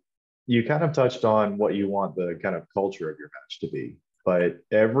 So you kind of touched on what you want the kind of culture of your match to be, but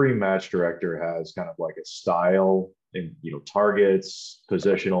every match director has kind of like a style and, you know, targets,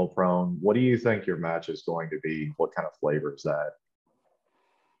 positional prone. What do you think your match is going to be? What kind of flavor is that?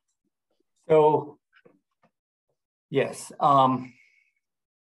 So, yes, I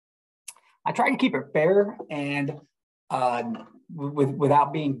try to keep it fair and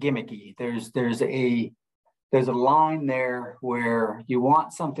without being gimmicky. There's a line there where you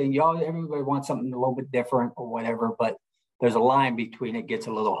want something. Everybody wants something a little bit different or whatever, but there's a line between it gets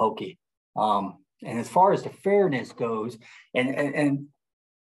a little hokey. And as far as the fairness goes, and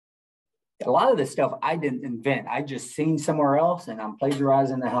a lot of this stuff I didn't invent. I just seen somewhere else, and I'm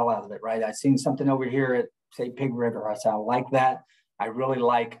plagiarizing the hell out of it, right? I seen something over here at, say, Pig River. I said, I like that. I really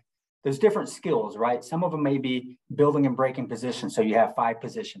like, there's different skills, right? Some of them may be building and breaking positions. So you have 5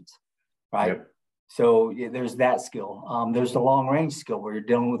 positions, right? Yep. So there's that skill. There's the long range skill where you're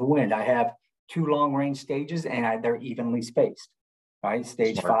dealing with the wind. I have 2 long range stages, and they're evenly spaced, right?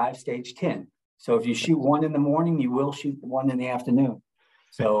 Stage Smart. 5, stage 10. So if you shoot one in the morning, you will shoot one in the afternoon.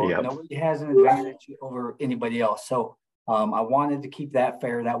 So yep. Nobody has an advantage over anybody else. So I wanted to keep that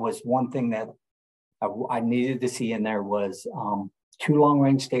fair. That was one thing that I needed to see in there was 2 long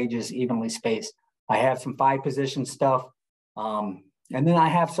range stages, evenly spaced. I have some 5 position stuff. And then I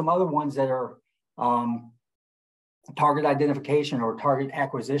have some other ones that are target identification or target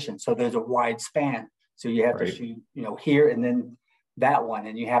acquisition. So there's a wide span. So you have to shoot, you know, here and then that one,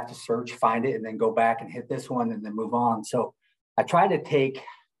 and you have to search, find it, and then go back and hit this one and then move on. So I try to take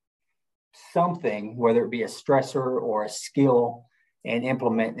something, whether it be a stressor or a skill, and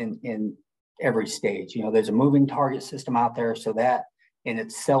implement in every stage. You know, there's a moving target system out there, so that in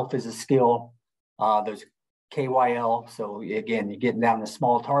itself is a skill. There's KYL, so again, you're getting down to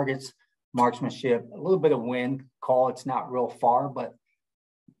small targets, marksmanship, a little bit of wind call. It's not real far, but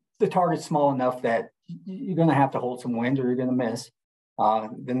the target's small enough that you're going to have to hold some wind or you're going to miss.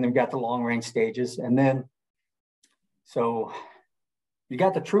 Then they've got the long range stages, and then so you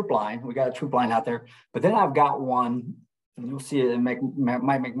got the troop line. We got a troop line out there, but then I've got one, and you'll see it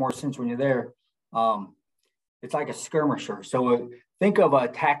might make more sense when you're there. It's like a skirmisher. So think of a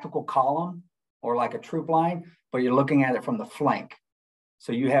tactical column or like a troop line, but you're looking at it from the flank.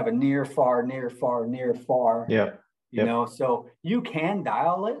 So you have a near, far, near, far, near, far. Yeah. You know, so you can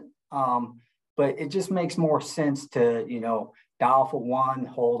dial it, but it just makes more sense to, you know, dial for 1,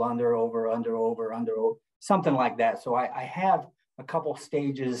 hold under, over, under, over, under, over, something like that. So I have a couple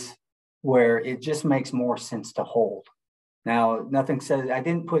stages where it just makes more sense to hold. Now, nothing says, I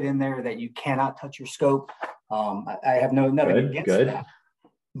didn't put in there that you cannot touch your scope. I have nothing against that.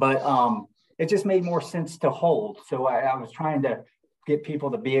 But it just made more sense to hold. So I was trying to get people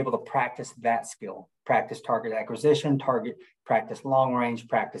to be able to practice that skill, practice target acquisition, practice long range,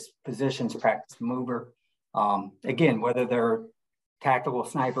 practice positions, practice mover. Again, whether they're tactical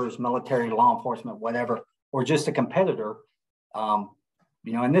snipers, military, law enforcement, whatever, or just a competitor,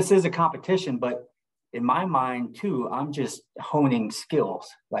 you know, and this is a competition, but in my mind too, I'm just honing skills.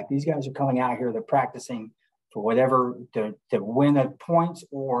 Like these guys are coming out here, they're practicing for whatever to win at points,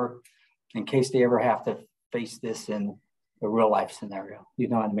 or in case they ever have to face this in a real life scenario, you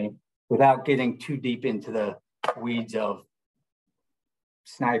know what I mean? Without getting too deep into the weeds of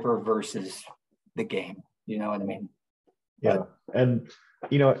sniper versus the game, you know what I mean? Yeah. And,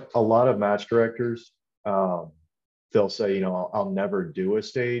 you know, a lot of match directors, they'll say, I'll never do a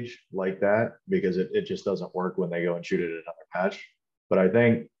stage like that because it just doesn't work when they go and shoot it at another match. But I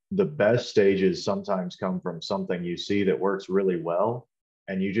think the best stages sometimes come from something you see that works really well,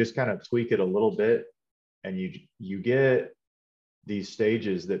 and you just kind of tweak it a little bit, and you get these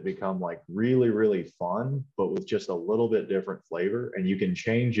stages that become like really, really fun, but with just a little bit different flavor, and you can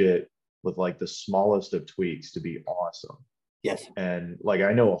change it with like the smallest of tweaks to be awesome. Yes. And like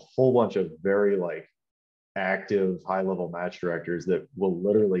I know a whole bunch of very like active high level match directors that will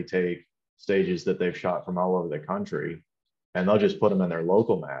literally take stages that they've shot from all over the country and they'll just put them in their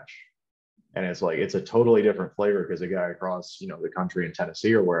local match, and it's like it's a totally different flavor because a guy across the country in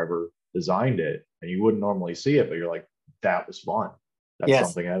Tennessee or wherever designed it, and you wouldn't normally see it, but you're like, that was fun. That's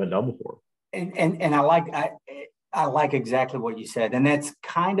something I haven't done before. And I like exactly what you said, and that's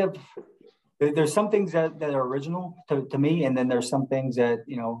kind of, there's some things that are original to me, and then there's some things that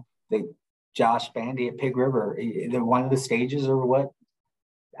Josh Bandy at Pig River, one of the stages or what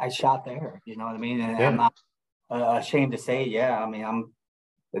I shot there, you know what I mean? And I'm not ashamed to say, I mean,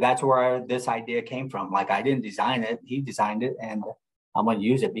 that's where this idea came from. Like, I didn't design it, he designed it, and I'm going to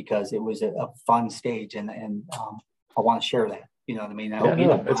use it because it was a fun stage, and I want to share that. You know what I mean?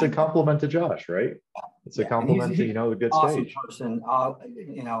 It's a compliment to Josh, right? It's a compliment to a good awesome stage. Person.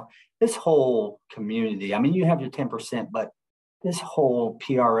 This whole community. I mean, you have your 10%, but this whole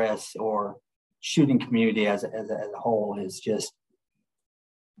PRS or shooting community as a whole is just,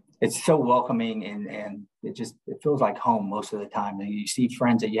 it's so welcoming, and it feels like home most of the time. And you see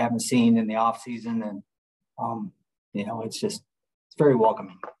friends that you haven't seen in the off season, and it's very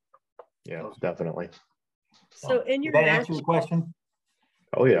welcoming. Yeah, definitely. So in your did that answer your question?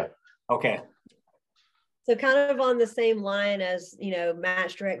 Oh yeah. Okay. So kind of on the same line as,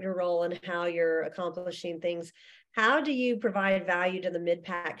 match director role and how you're accomplishing things, how do you provide value to the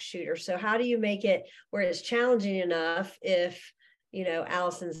mid-pack shooter? So how do you make it where it's challenging enough if,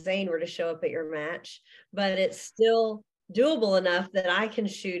 Allison Zane were to show up at your match, but it's still doable enough that I can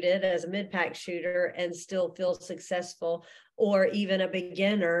shoot it as a mid-pack shooter and still feel successful? Or even a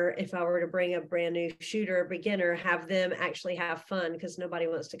beginner, if I were to bring a brand new shooter, a beginner, have them actually have fun, because nobody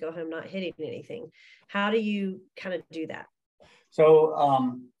wants to go home not hitting anything. How do you kind of do that?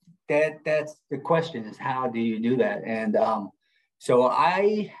 So that's the question, is how do you do that? And so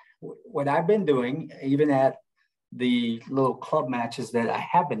what I've been doing, even at the little club matches that I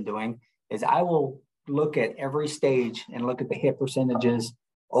have been doing, is I will look at every stage and look at the hit percentages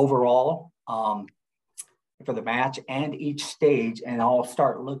overall for the match and each stage, and I'll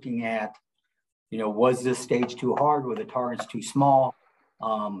start looking at, was this stage too hard? Were the targets too small?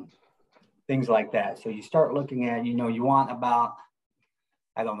 Things like that. So you start looking at, you want about,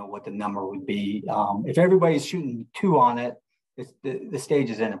 I don't know what the number would be. If everybody's shooting 2 on it, the stage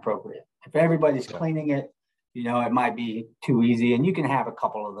is inappropriate. If everybody's cleaning it, it might be too easy, and you can have a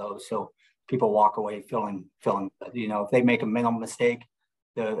couple of those. So people walk away feeling, if they make a minimal mistake,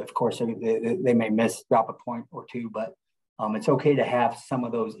 of course, they may drop a point or 2, but it's okay to have some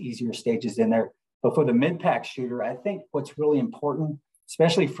of those easier stages in there. But for the mid-pack shooter, I think what's really important,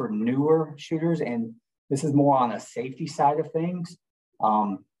 especially for newer shooters, and this is more on a safety side of things,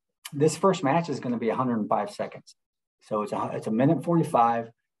 this first match is going to be 105 seconds. So it's a minute 45,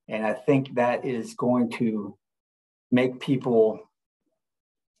 and I think that is going to make people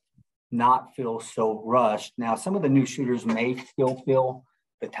not feel so rushed. Now, some of the new shooters may still feel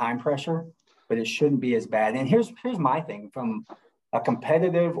the time pressure, but it shouldn't be as bad. And here's my thing, from a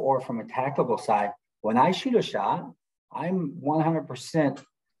competitive or from a tactical side. When I shoot a shot, I'm 100%,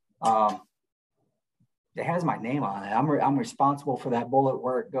 it has my name on it. I'm responsible for that bullet,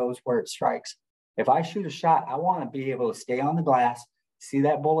 where it goes, where it strikes. If I shoot a shot, I want to be able to stay on the glass, see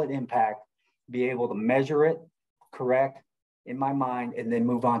that bullet impact, be able to measure it correct in my mind, and then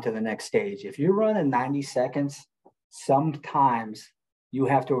move on to the next stage. If you're running 90 seconds, sometimes you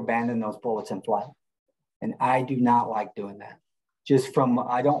have to abandon those bullets in flight. And I do not like doing that.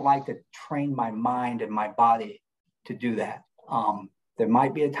 I don't like to train my mind and my body to do that. There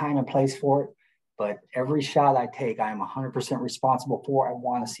might be a time and place for it, but every shot I take, I am 100% responsible for. I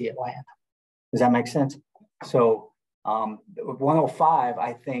want to see it land. Does that make sense? So 105,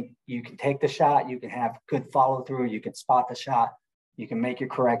 I think you can take the shot, you can have good follow through, you can spot the shot, you can make your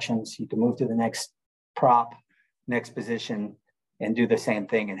corrections, you can move to the next prop, next position, and do the same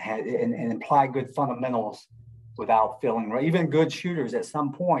thing, and apply good fundamentals without feeling right. Even good shooters, at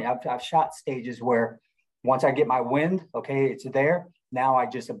some point, I've shot stages where once I get my wind, okay, it's there. Now I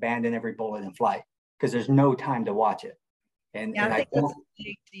just abandon every bullet in flight because there's no time to watch it. And I think that's a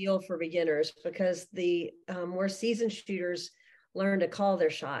big deal for beginners, because the more seasoned shooters learn to call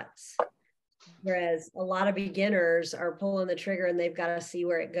their shots. Whereas a lot of beginners are pulling the trigger and they've got to see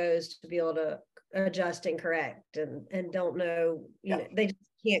where it goes to be able to adjust and correct and don't know, you know, they just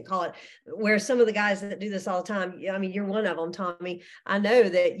can't call it. Where some of the guys that do this all the time, I mean, you're one of them, Tommy. I know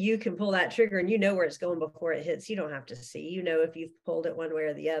that you can pull that trigger and you know where it's going before it hits. You don't have to see, you know, if you've pulled it one way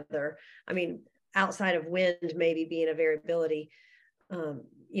or the other. I mean, outside of wind maybe being a variability,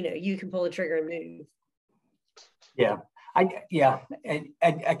 you know, you can pull the trigger and move. Yeah, I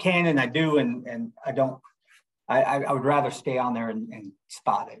can and I do, and I don't. I would rather stay on there and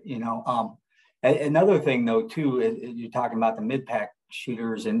spot it. You know, another thing though too is you're talking about the mid pack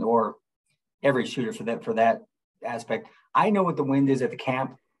shooters or every shooter for that aspect. I know what the wind is at the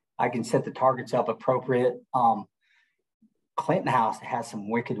camp. I can set the targets up appropriate. Clinton House has some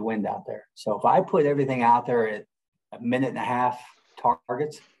wicked wind out there, so if I put everything out there at a minute and a half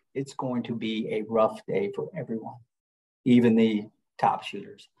targets, it's going to be a rough day for everyone, even the top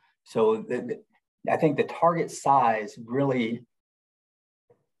shooters. So I think the target size really,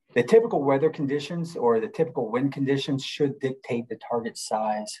 the typical weather conditions or the typical wind conditions should dictate the target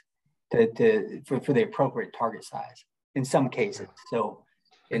size for the appropriate target size in some cases. So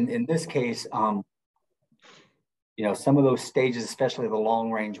in this case, you know, some of those stages, especially the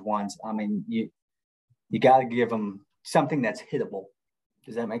long range ones, I mean, you got to give them something that's hittable.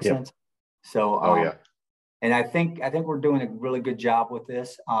 Does that make sense? So, and I think we're doing a really good job with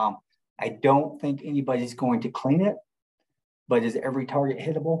this. I don't think anybody's going to clean it, but is every target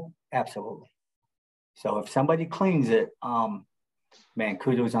hittable? Absolutely. So if somebody cleans it, man,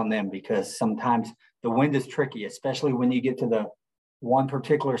 kudos on them, because sometimes the wind is tricky, especially when you get to the one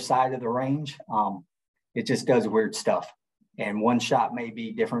particular side of the range. It just does weird stuff. And one shot may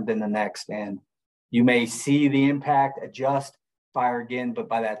be different than the next. And you may see the impact, adjust, fire again, but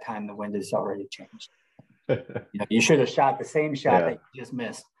by that time the wind has already changed. You know, you should have shot the same shot that you just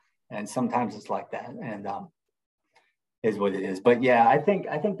missed, and sometimes it's like that, and is what it is. But yeah, I think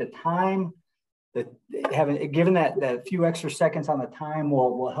the time that given that few extra seconds on the time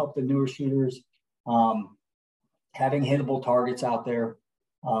will help the newer shooters. Having hittable targets out there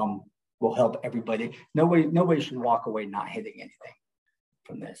will help everybody. Nobody should walk away not hitting anything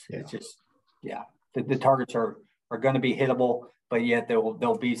from this. It's just the targets are going to be hittable, but yet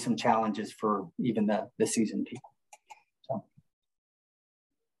there'll be some challenges for even the seasoned people.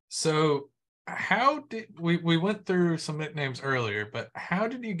 So how did we went through some nicknames earlier, but how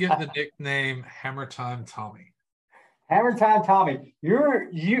did you get the nickname Hammer Time Tommy? Hammer Time Tommy,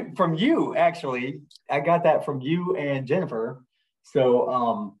 from you actually. I got that from you and Jennifer.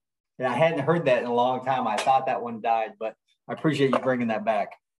 So and I hadn't heard that in a long time. I thought that one died, but I appreciate you bringing that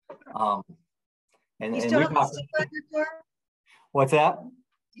back. And you still have the sticker on your car? What's that?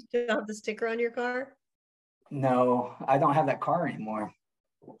 You still have the sticker on your car? No, I don't have that car anymore.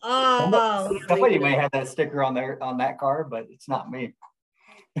 Oh, somebody may have that sticker on that car, but it's not me.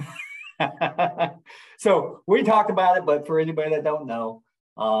 So we talked about it, but for anybody that don't know,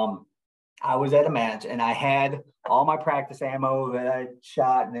 I was at a match and I had all my practice ammo that I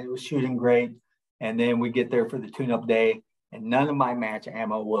shot and it was shooting great. And then we get there for the tune-up day and none of my match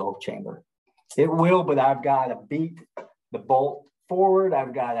ammo will chamber. It will, but I've got to beat the bolt forward.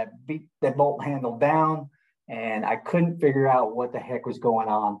 I've got to beat the bolt handle down. And I couldn't figure out what the heck was going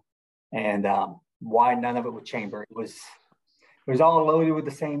on and why none of it would chamber. It was all loaded with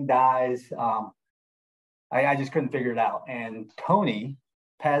the same dies. I just couldn't figure it out. And Tony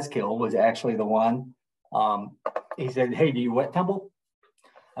Paskill was actually the one. He said, "Hey, do you wet tumble?"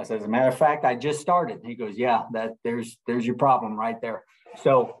 I said, "As a matter of fact, I just started." He goes, "Yeah, there's your problem right there."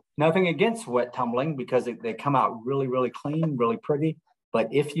 So nothing against wet tumbling because they come out really, really clean, really pretty.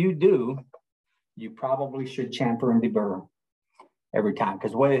 But if you do, you probably should chamfer and deburr every time.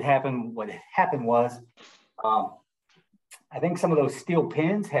 Because what had happened was, I think some of those steel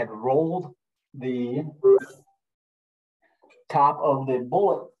pins had rolled the top of the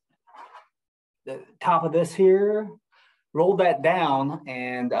bullet, the top of this here, rolled that down.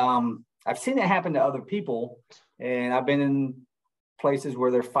 And I've seen it happen to other people. And I've been in places where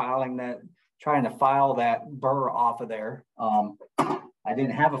they're trying to file that burr off of there. I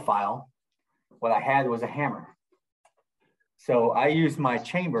didn't have a file. What I had was a hammer. So I used my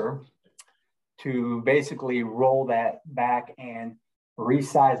chamber to basically roll that back and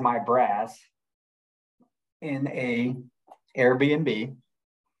resize my brass in a Airbnb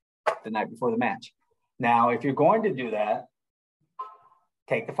the night before the match. Now, if you're going to do that,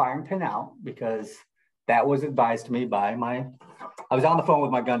 take the firing pin out, because that was advised to me by I was on the phone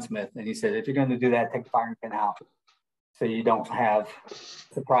with my gunsmith and he said, if you're going to do that, take the firing pin out so you don't have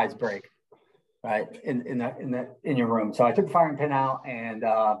surprise break, right, in your room. So I took the firing pin out and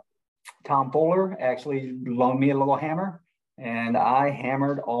Tom Fuller actually loaned me a little hammer, and I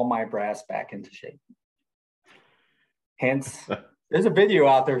hammered all my brass back into shape. Hence, there's a video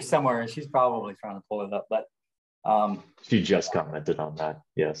out there somewhere, and she's probably trying to pull it up, but she just commented on that.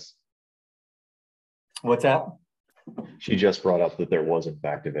 Yes. What's that? She just brought up that there was in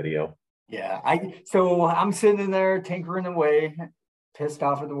fact a video. Yeah, so I'm sitting in there tinkering away, pissed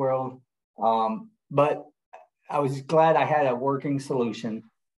off at the world. But I was glad I had a working solution.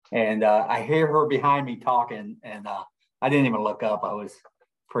 And I hear her behind me talking, and I didn't even look up. I was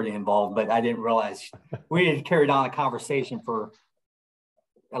pretty involved, but I didn't realize we had carried on a conversation for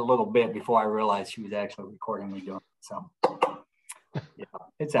a little bit before I realized she was actually recording me doing it. So yeah,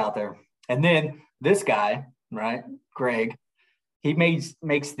 it's out there. And then this guy, right, Greg, he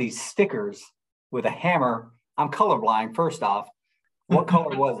makes these stickers with a hammer. I'm colorblind, first off. What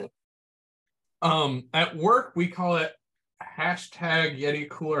color was it? At work, we call it hashtag Yeti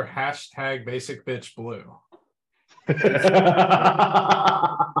Cooler, hashtag Basic Bitch Blue.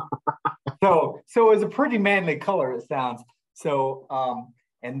 So it's a pretty manly color, it sounds. So,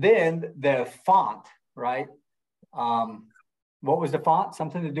 and then the font, right? What was the font?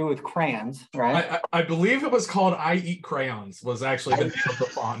 Something to do with crayons, right? I believe it was called I Eat Crayons was actually the name of the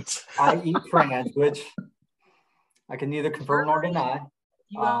font. I Eat Crayons, which I can neither confirm nor deny.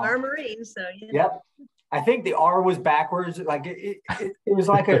 You are Marine, so yeah. Yep. I think the R was backwards. Like it was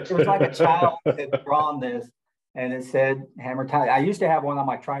like a child had drawn this, and it said hammer time. I used to have one on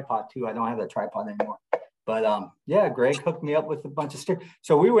my tripod too. I don't have that tripod anymore. But yeah, Greg hooked me up with a bunch of stickers.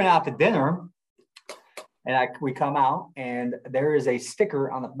 So we went out to dinner, and we come out, and there is a sticker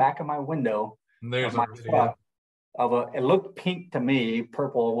on the back of my window. There's a video it looked pink to me,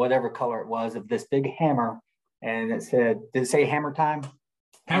 purple, whatever color it was, of this big hammer, and it said, did it say hammer time?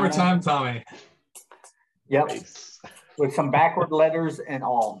 Hammer time, Tommy. Yep, nice. With some backward letters and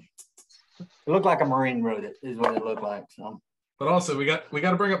all. It looked like a Marine wrote it, is what it looked like. So, but also we got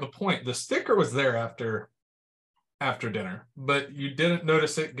to bring up the point. The sticker was there after dinner, but you didn't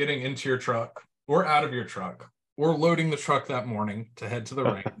notice it getting into your truck or out of your truck or loading the truck that morning to head to the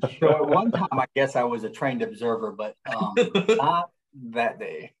range. So at one time, I guess I was a trained observer, but not that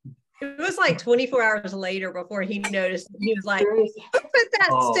day. It was like 24 hours later before he noticed. He was like, "Who put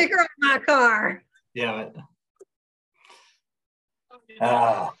that sticker on my car?" Yeah.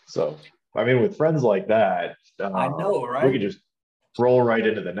 So, I mean, with friends like that, I know, right? We could just roll right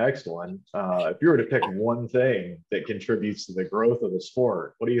into the next one. If you were to pick one thing that contributes to the growth of the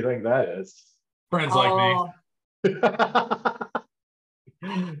sport, what do you think that is? Friends like me.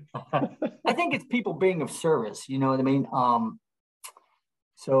 I think it's people being of service. You know what I mean?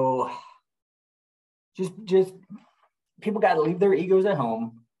 So just people got to leave their egos at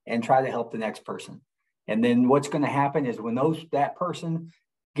home and try to help the next person. And then what's going to happen is when that person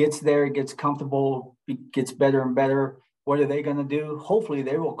gets there, gets comfortable, gets better and better, what are they going to do? Hopefully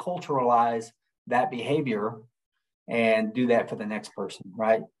they will culturalize that behavior and do that for the next person,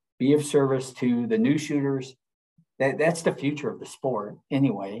 right? Be of service to the new shooters. That's the future of the sport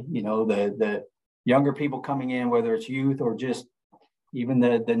anyway. You know, the younger people coming in, whether it's youth or just even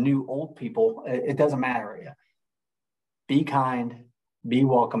the new old people, it doesn't matter. Be kind, be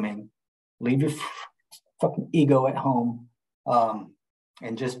welcoming, leave your fucking ego at home,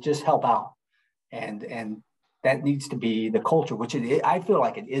 and just help out. And that needs to be the culture, which I feel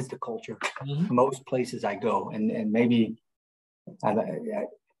like it is the culture. Mm-hmm. Most places I go, and maybe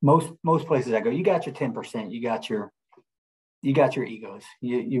most places I go, you got your 10%, you got your egos,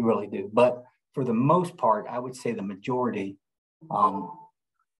 you really do. But for the most part, I would say the majority,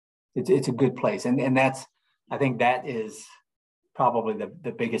 it's a good place, and that's, I think that is probably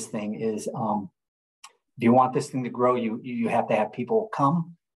the biggest thing is, if you want this thing to grow, you have to have people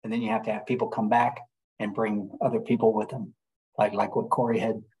come, and then you have to have people come back and bring other people with them, like what Cory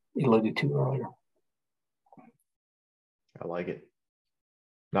had alluded to earlier. I like it.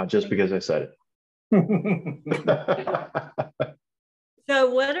 Not just because I said it. So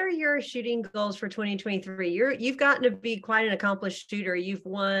what are your shooting goals for 2023? You've gotten to be quite an accomplished shooter. You've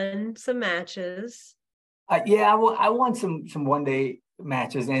won some matches. Yeah, I won some one-day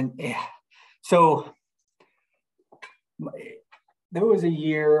matches. And so there was a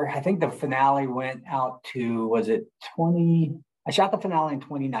year, I think the finale went out to, was it 20? I shot the finale in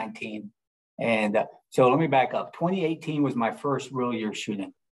 2019. And so let me back up. 2018 was my first real year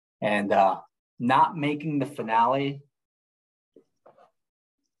shooting. And not making the finale,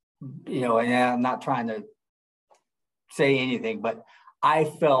 you know, and I'm not trying to say anything, but I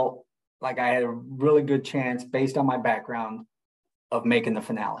felt like I had a really good chance based on my background of making the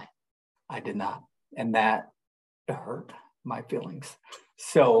finale. I did not. And that hurt my feelings.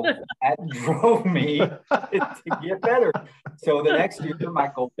 So that drove me to get better. So the next year,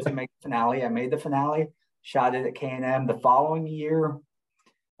 my goal was to make the finale. I made the finale, shot it at K&M. The following year,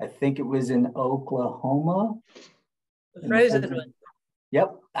 I think it was in Oklahoma. The frozen one.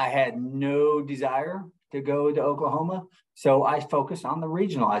 Yep. I had no desire to go to Oklahoma. So I focused on the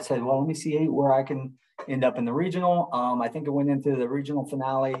regional. I said, well, let me see where I can end up in the regional. I think I went into the regional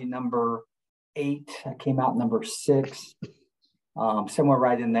finale number 8. I came out number 6, somewhere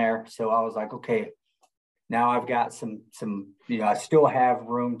right in there. So I was like, okay, now I've got some, I still have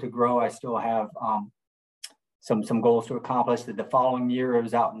room to grow. I still have some goals to accomplish. The following year, I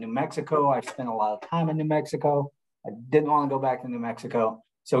was out in New Mexico. I spent a lot of time in New Mexico. I didn't want to go back to New Mexico.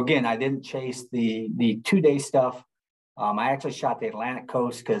 So again, I didn't chase the 2-day stuff. I actually shot the Atlantic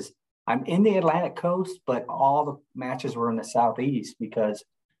coast because I'm in the Atlantic coast, but all the matches were in the Southeast because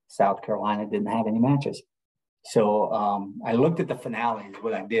South Carolina didn't have any matches. So I looked at the finale is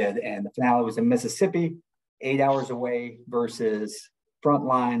what I did. And the finale was in Mississippi, 8 hours away versus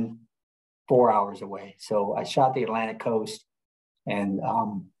Frontline, 4 hours away. So I shot the Atlantic coast and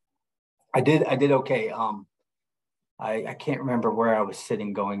I did okay. I can't remember where I was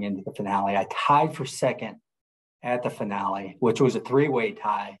sitting going into the finale. I tied for second at the finale, which was a 3-way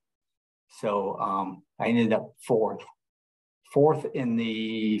tie. So I ended up fourth in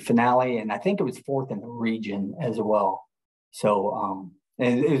the finale, and I think it was 4th in the region as well. So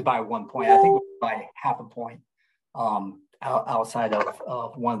and it was by 1 point. I think it was by half a point outside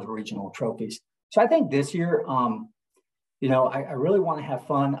of one of the regional trophies. So I think this year, I really want to have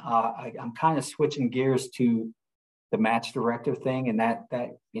fun. I'm kind of switching gears to the match director thing, and that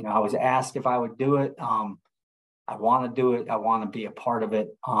I was asked if I would do it. I want to do it. I want to be a part of it.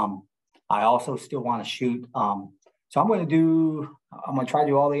 I also still want to shoot. So I'm going to try to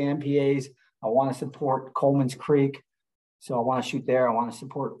do all the MPAs. I want to support Coleman's Creek. So I want to shoot there. I want to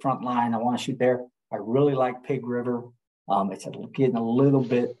support Frontline. I want to shoot there. I really like Pig River. It's getting a little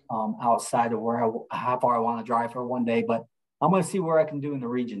bit outside of how far I want to drive for one day, but I'm going to see where I can do in the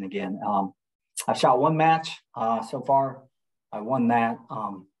region again. I shot one match so far. I won that.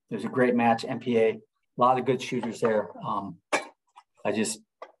 It was a great match, MPA. A lot of good shooters there.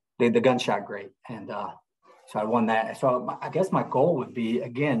 The gun shot great, and so I won that. So I guess my goal would be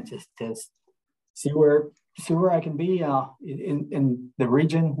again just to see where I can be in the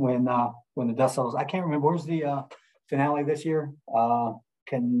region when the dust settles. I can't remember where's the finale this year. I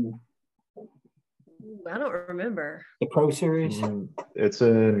don't remember. The Pro Series? It's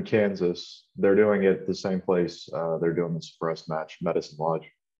in Kansas. They're doing it the same place. They're doing the Suppressed match, Medicine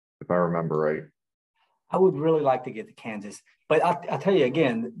Lodge, if I remember right. I would really like to get to Kansas. But I'll tell you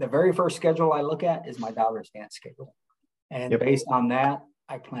again, the very first schedule I look at is my daughter's dance schedule. And based on that,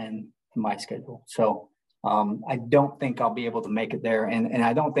 I plan my schedule. So I don't think I'll be able to make it there. And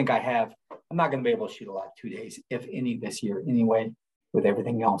I don't think I'm not going to be able to shoot a lot 2 days, if any, this year anyway, with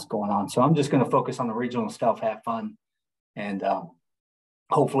everything else going on. So I'm just going to focus on the regional stuff, have fun, and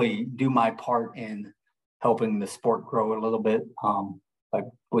hopefully do my part in helping the sport grow a little bit, like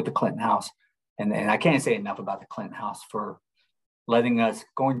with the Clinton House. And I can't say enough about the Clinton House for letting us,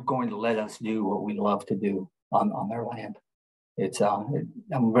 going to let us do what we love to do on their land.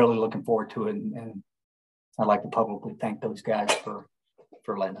 I'm really looking forward to it. And I'd like to publicly thank those guys for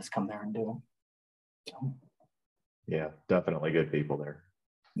letting us come there and do it. So. Yeah, definitely good people there.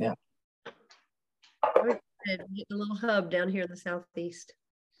 Yeah. We're getting a little hub down here in the Southeast.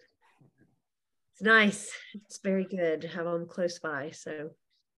 It's nice. It's very good to have them close by. So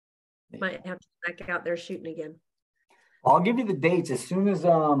might have to back out there shooting again. I'll give you the dates as soon as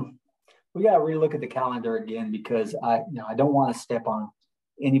we got to relook at the calendar again, because I don't want to step on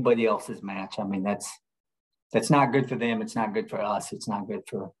anybody else's match. I mean, that's not good for them. It's not good for us. It's not good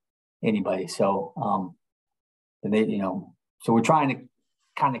for anybody. So so we're trying to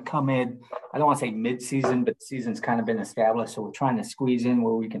kind of come in. I don't want to say mid-season, but the season's kind of been established. So we're trying to squeeze in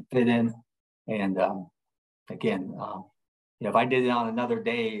where we can fit in. And again, if I did it on another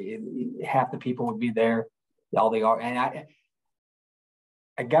day, half the people would be there. All they are, and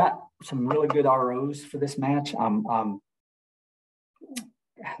I got some really good ROs for this match. Not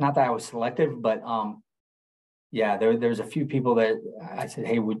that I was selective, but there's a few people that I said,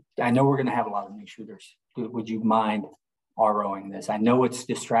 hey, I know we're going to have a lot of new shooters. Would you mind ROing this? I know it's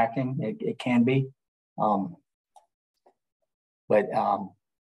distracting. It can be, but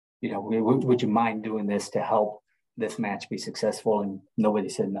would you mind doing this to help this match be successful? And nobody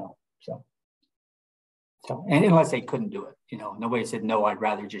said no. So, and unless they couldn't do it, nobody said no. I'd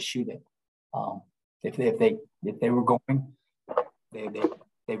rather just shoot it. If they were going,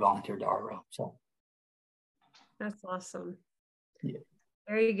 they volunteered to RO. So that's awesome. Yeah.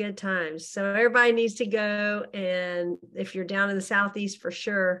 Very good times. So everybody needs to go. And if you're down in the Southeast, for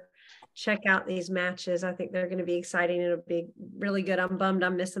sure, check out these matches. I think they're going to be exciting. It'll be really good. I'm bummed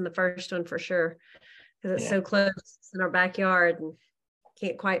I'm missing the first one for sure, because it's so close. It's in our backyard and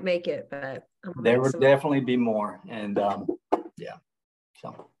can't quite make it, but there will definitely be more. And yeah.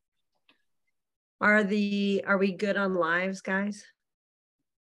 So are we good on lives, guys?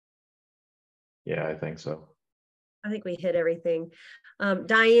 Yeah, I think so. I think we hit everything.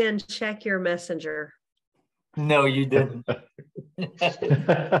 Diane, check your messenger. No, you didn't.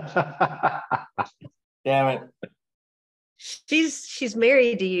 Damn it. She's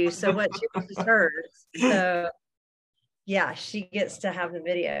married to you, so what's yours is hers. So yeah, she gets to have the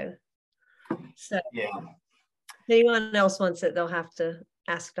video. So yeah. If anyone else wants it, they'll have to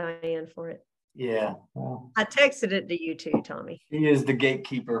ask Diane for it. Yeah. Well, I texted it to you too, Tommy. He is the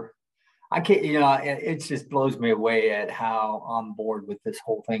gatekeeper. I can't, it just blows me away at how on board with this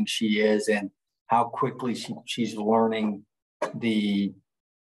whole thing she is, and how quickly she's learning the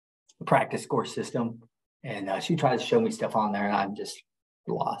practice score system. And she tries to show me stuff on there, and I'm just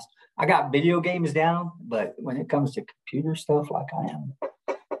lost. I got video games down, but when it comes to computer stuff like I am,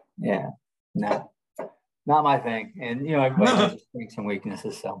 yeah, no, not my thing. And, everybody has strengths and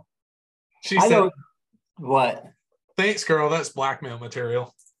weaknesses. So she said, what? Thanks, girl. That's blackmail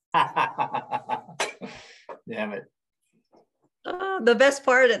material. Damn it. The best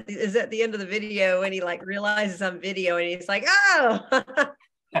part is at the end of the video when he realizes I'm video and he's like, oh.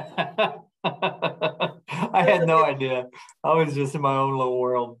 I had no idea. I was just in my own little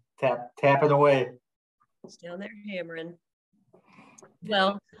world, tapping away. It's down there hammering.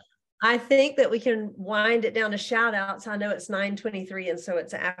 Well, I think that we can wind it down to shout outs. I know it's 9:23, and so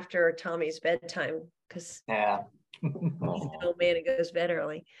it's after Tommy's bedtime, because he's an old man and goes to bed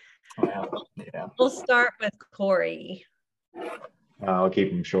early. Well, yeah. We'll start with Cory. I'll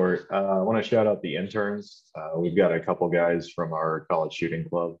keep them short. I want to shout out the interns. We've got a couple guys from our college shooting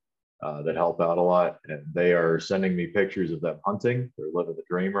club that help out a lot, and they are sending me pictures of them hunting. They're living the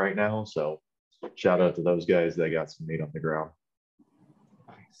dream right now. So shout out to those guys. They got some meat on the ground.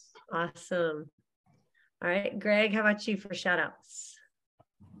 Awesome. All right, Greg, how about you for shout outs?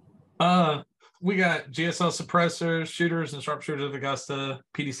 We got GSL suppressors, shooters and sharpshooters of Augusta,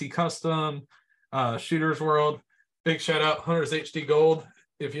 PDC Custom, Shooters World. Big shout out, Hunters HD Gold.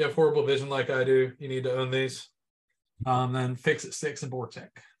 If you have horrible vision like I do, you need to own these. Then Fix It Sticks and Vortec.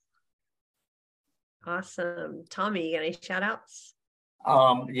 Awesome. Tommy, you got any shout outs?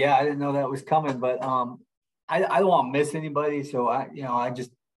 Yeah, I didn't know that was coming, but I don't want to miss anybody. So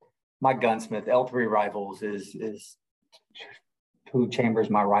my gunsmith, L3 Rifles is who chambers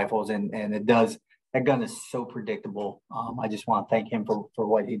my rifles, and that gun is so predictable. I just want to thank him for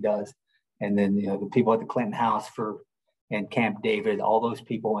what he does. And then, the people at the Clinton House and Camp David, all those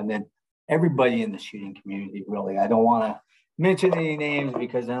people, and then everybody in the shooting community, really. I don't want to mention any names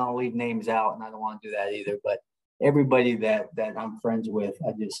because then I'll leave names out, and I don't want to do that either. But everybody that I'm friends with,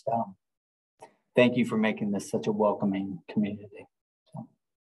 I just thank you for making this such a welcoming community. So.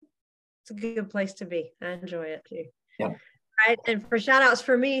 It's a good place to be. I enjoy it too. Yeah. Right. And for shout outs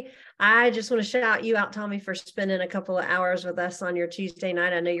for me, I just want to shout you out, Tommy, for spending a couple of hours with us on your Tuesday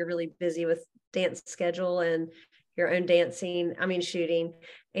night. I know you're really busy with dance schedule and your own shooting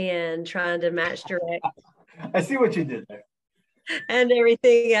and trying to match direct. I see what you did there. And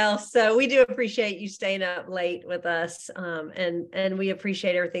everything else. So we do appreciate you staying up late with us. And we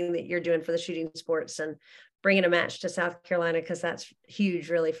appreciate everything that you're doing for the shooting sports and bringing a match to South Carolina, because that's huge,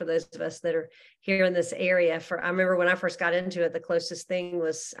 really, for those of us that are here in this area. I remember when I first got into it, the closest thing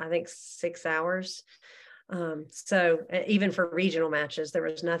was, I think, 6 hours. So even for regional matches, there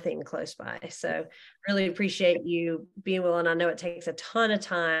was nothing close by. So really appreciate you being willing. I know it takes a ton of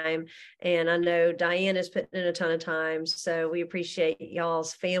time, and I know Diane is putting in a ton of time. So we appreciate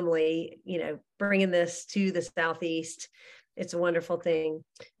y'all's family, bringing this to the Southeast. It's a wonderful thing.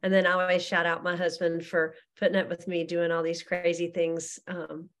 And then I always shout out my husband for putting up with me doing all these crazy things,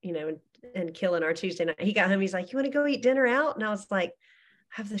 and killing our Tuesday night. He got home, he's like, you want to go eat dinner out? And I was like,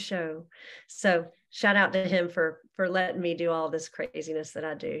 have the show. So shout out to him for letting me do all this craziness that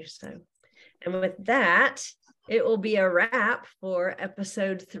I do. So, and with that, it will be a wrap for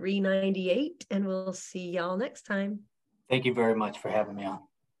episode 398, and we'll see y'all next time. Thank you very much for having me on.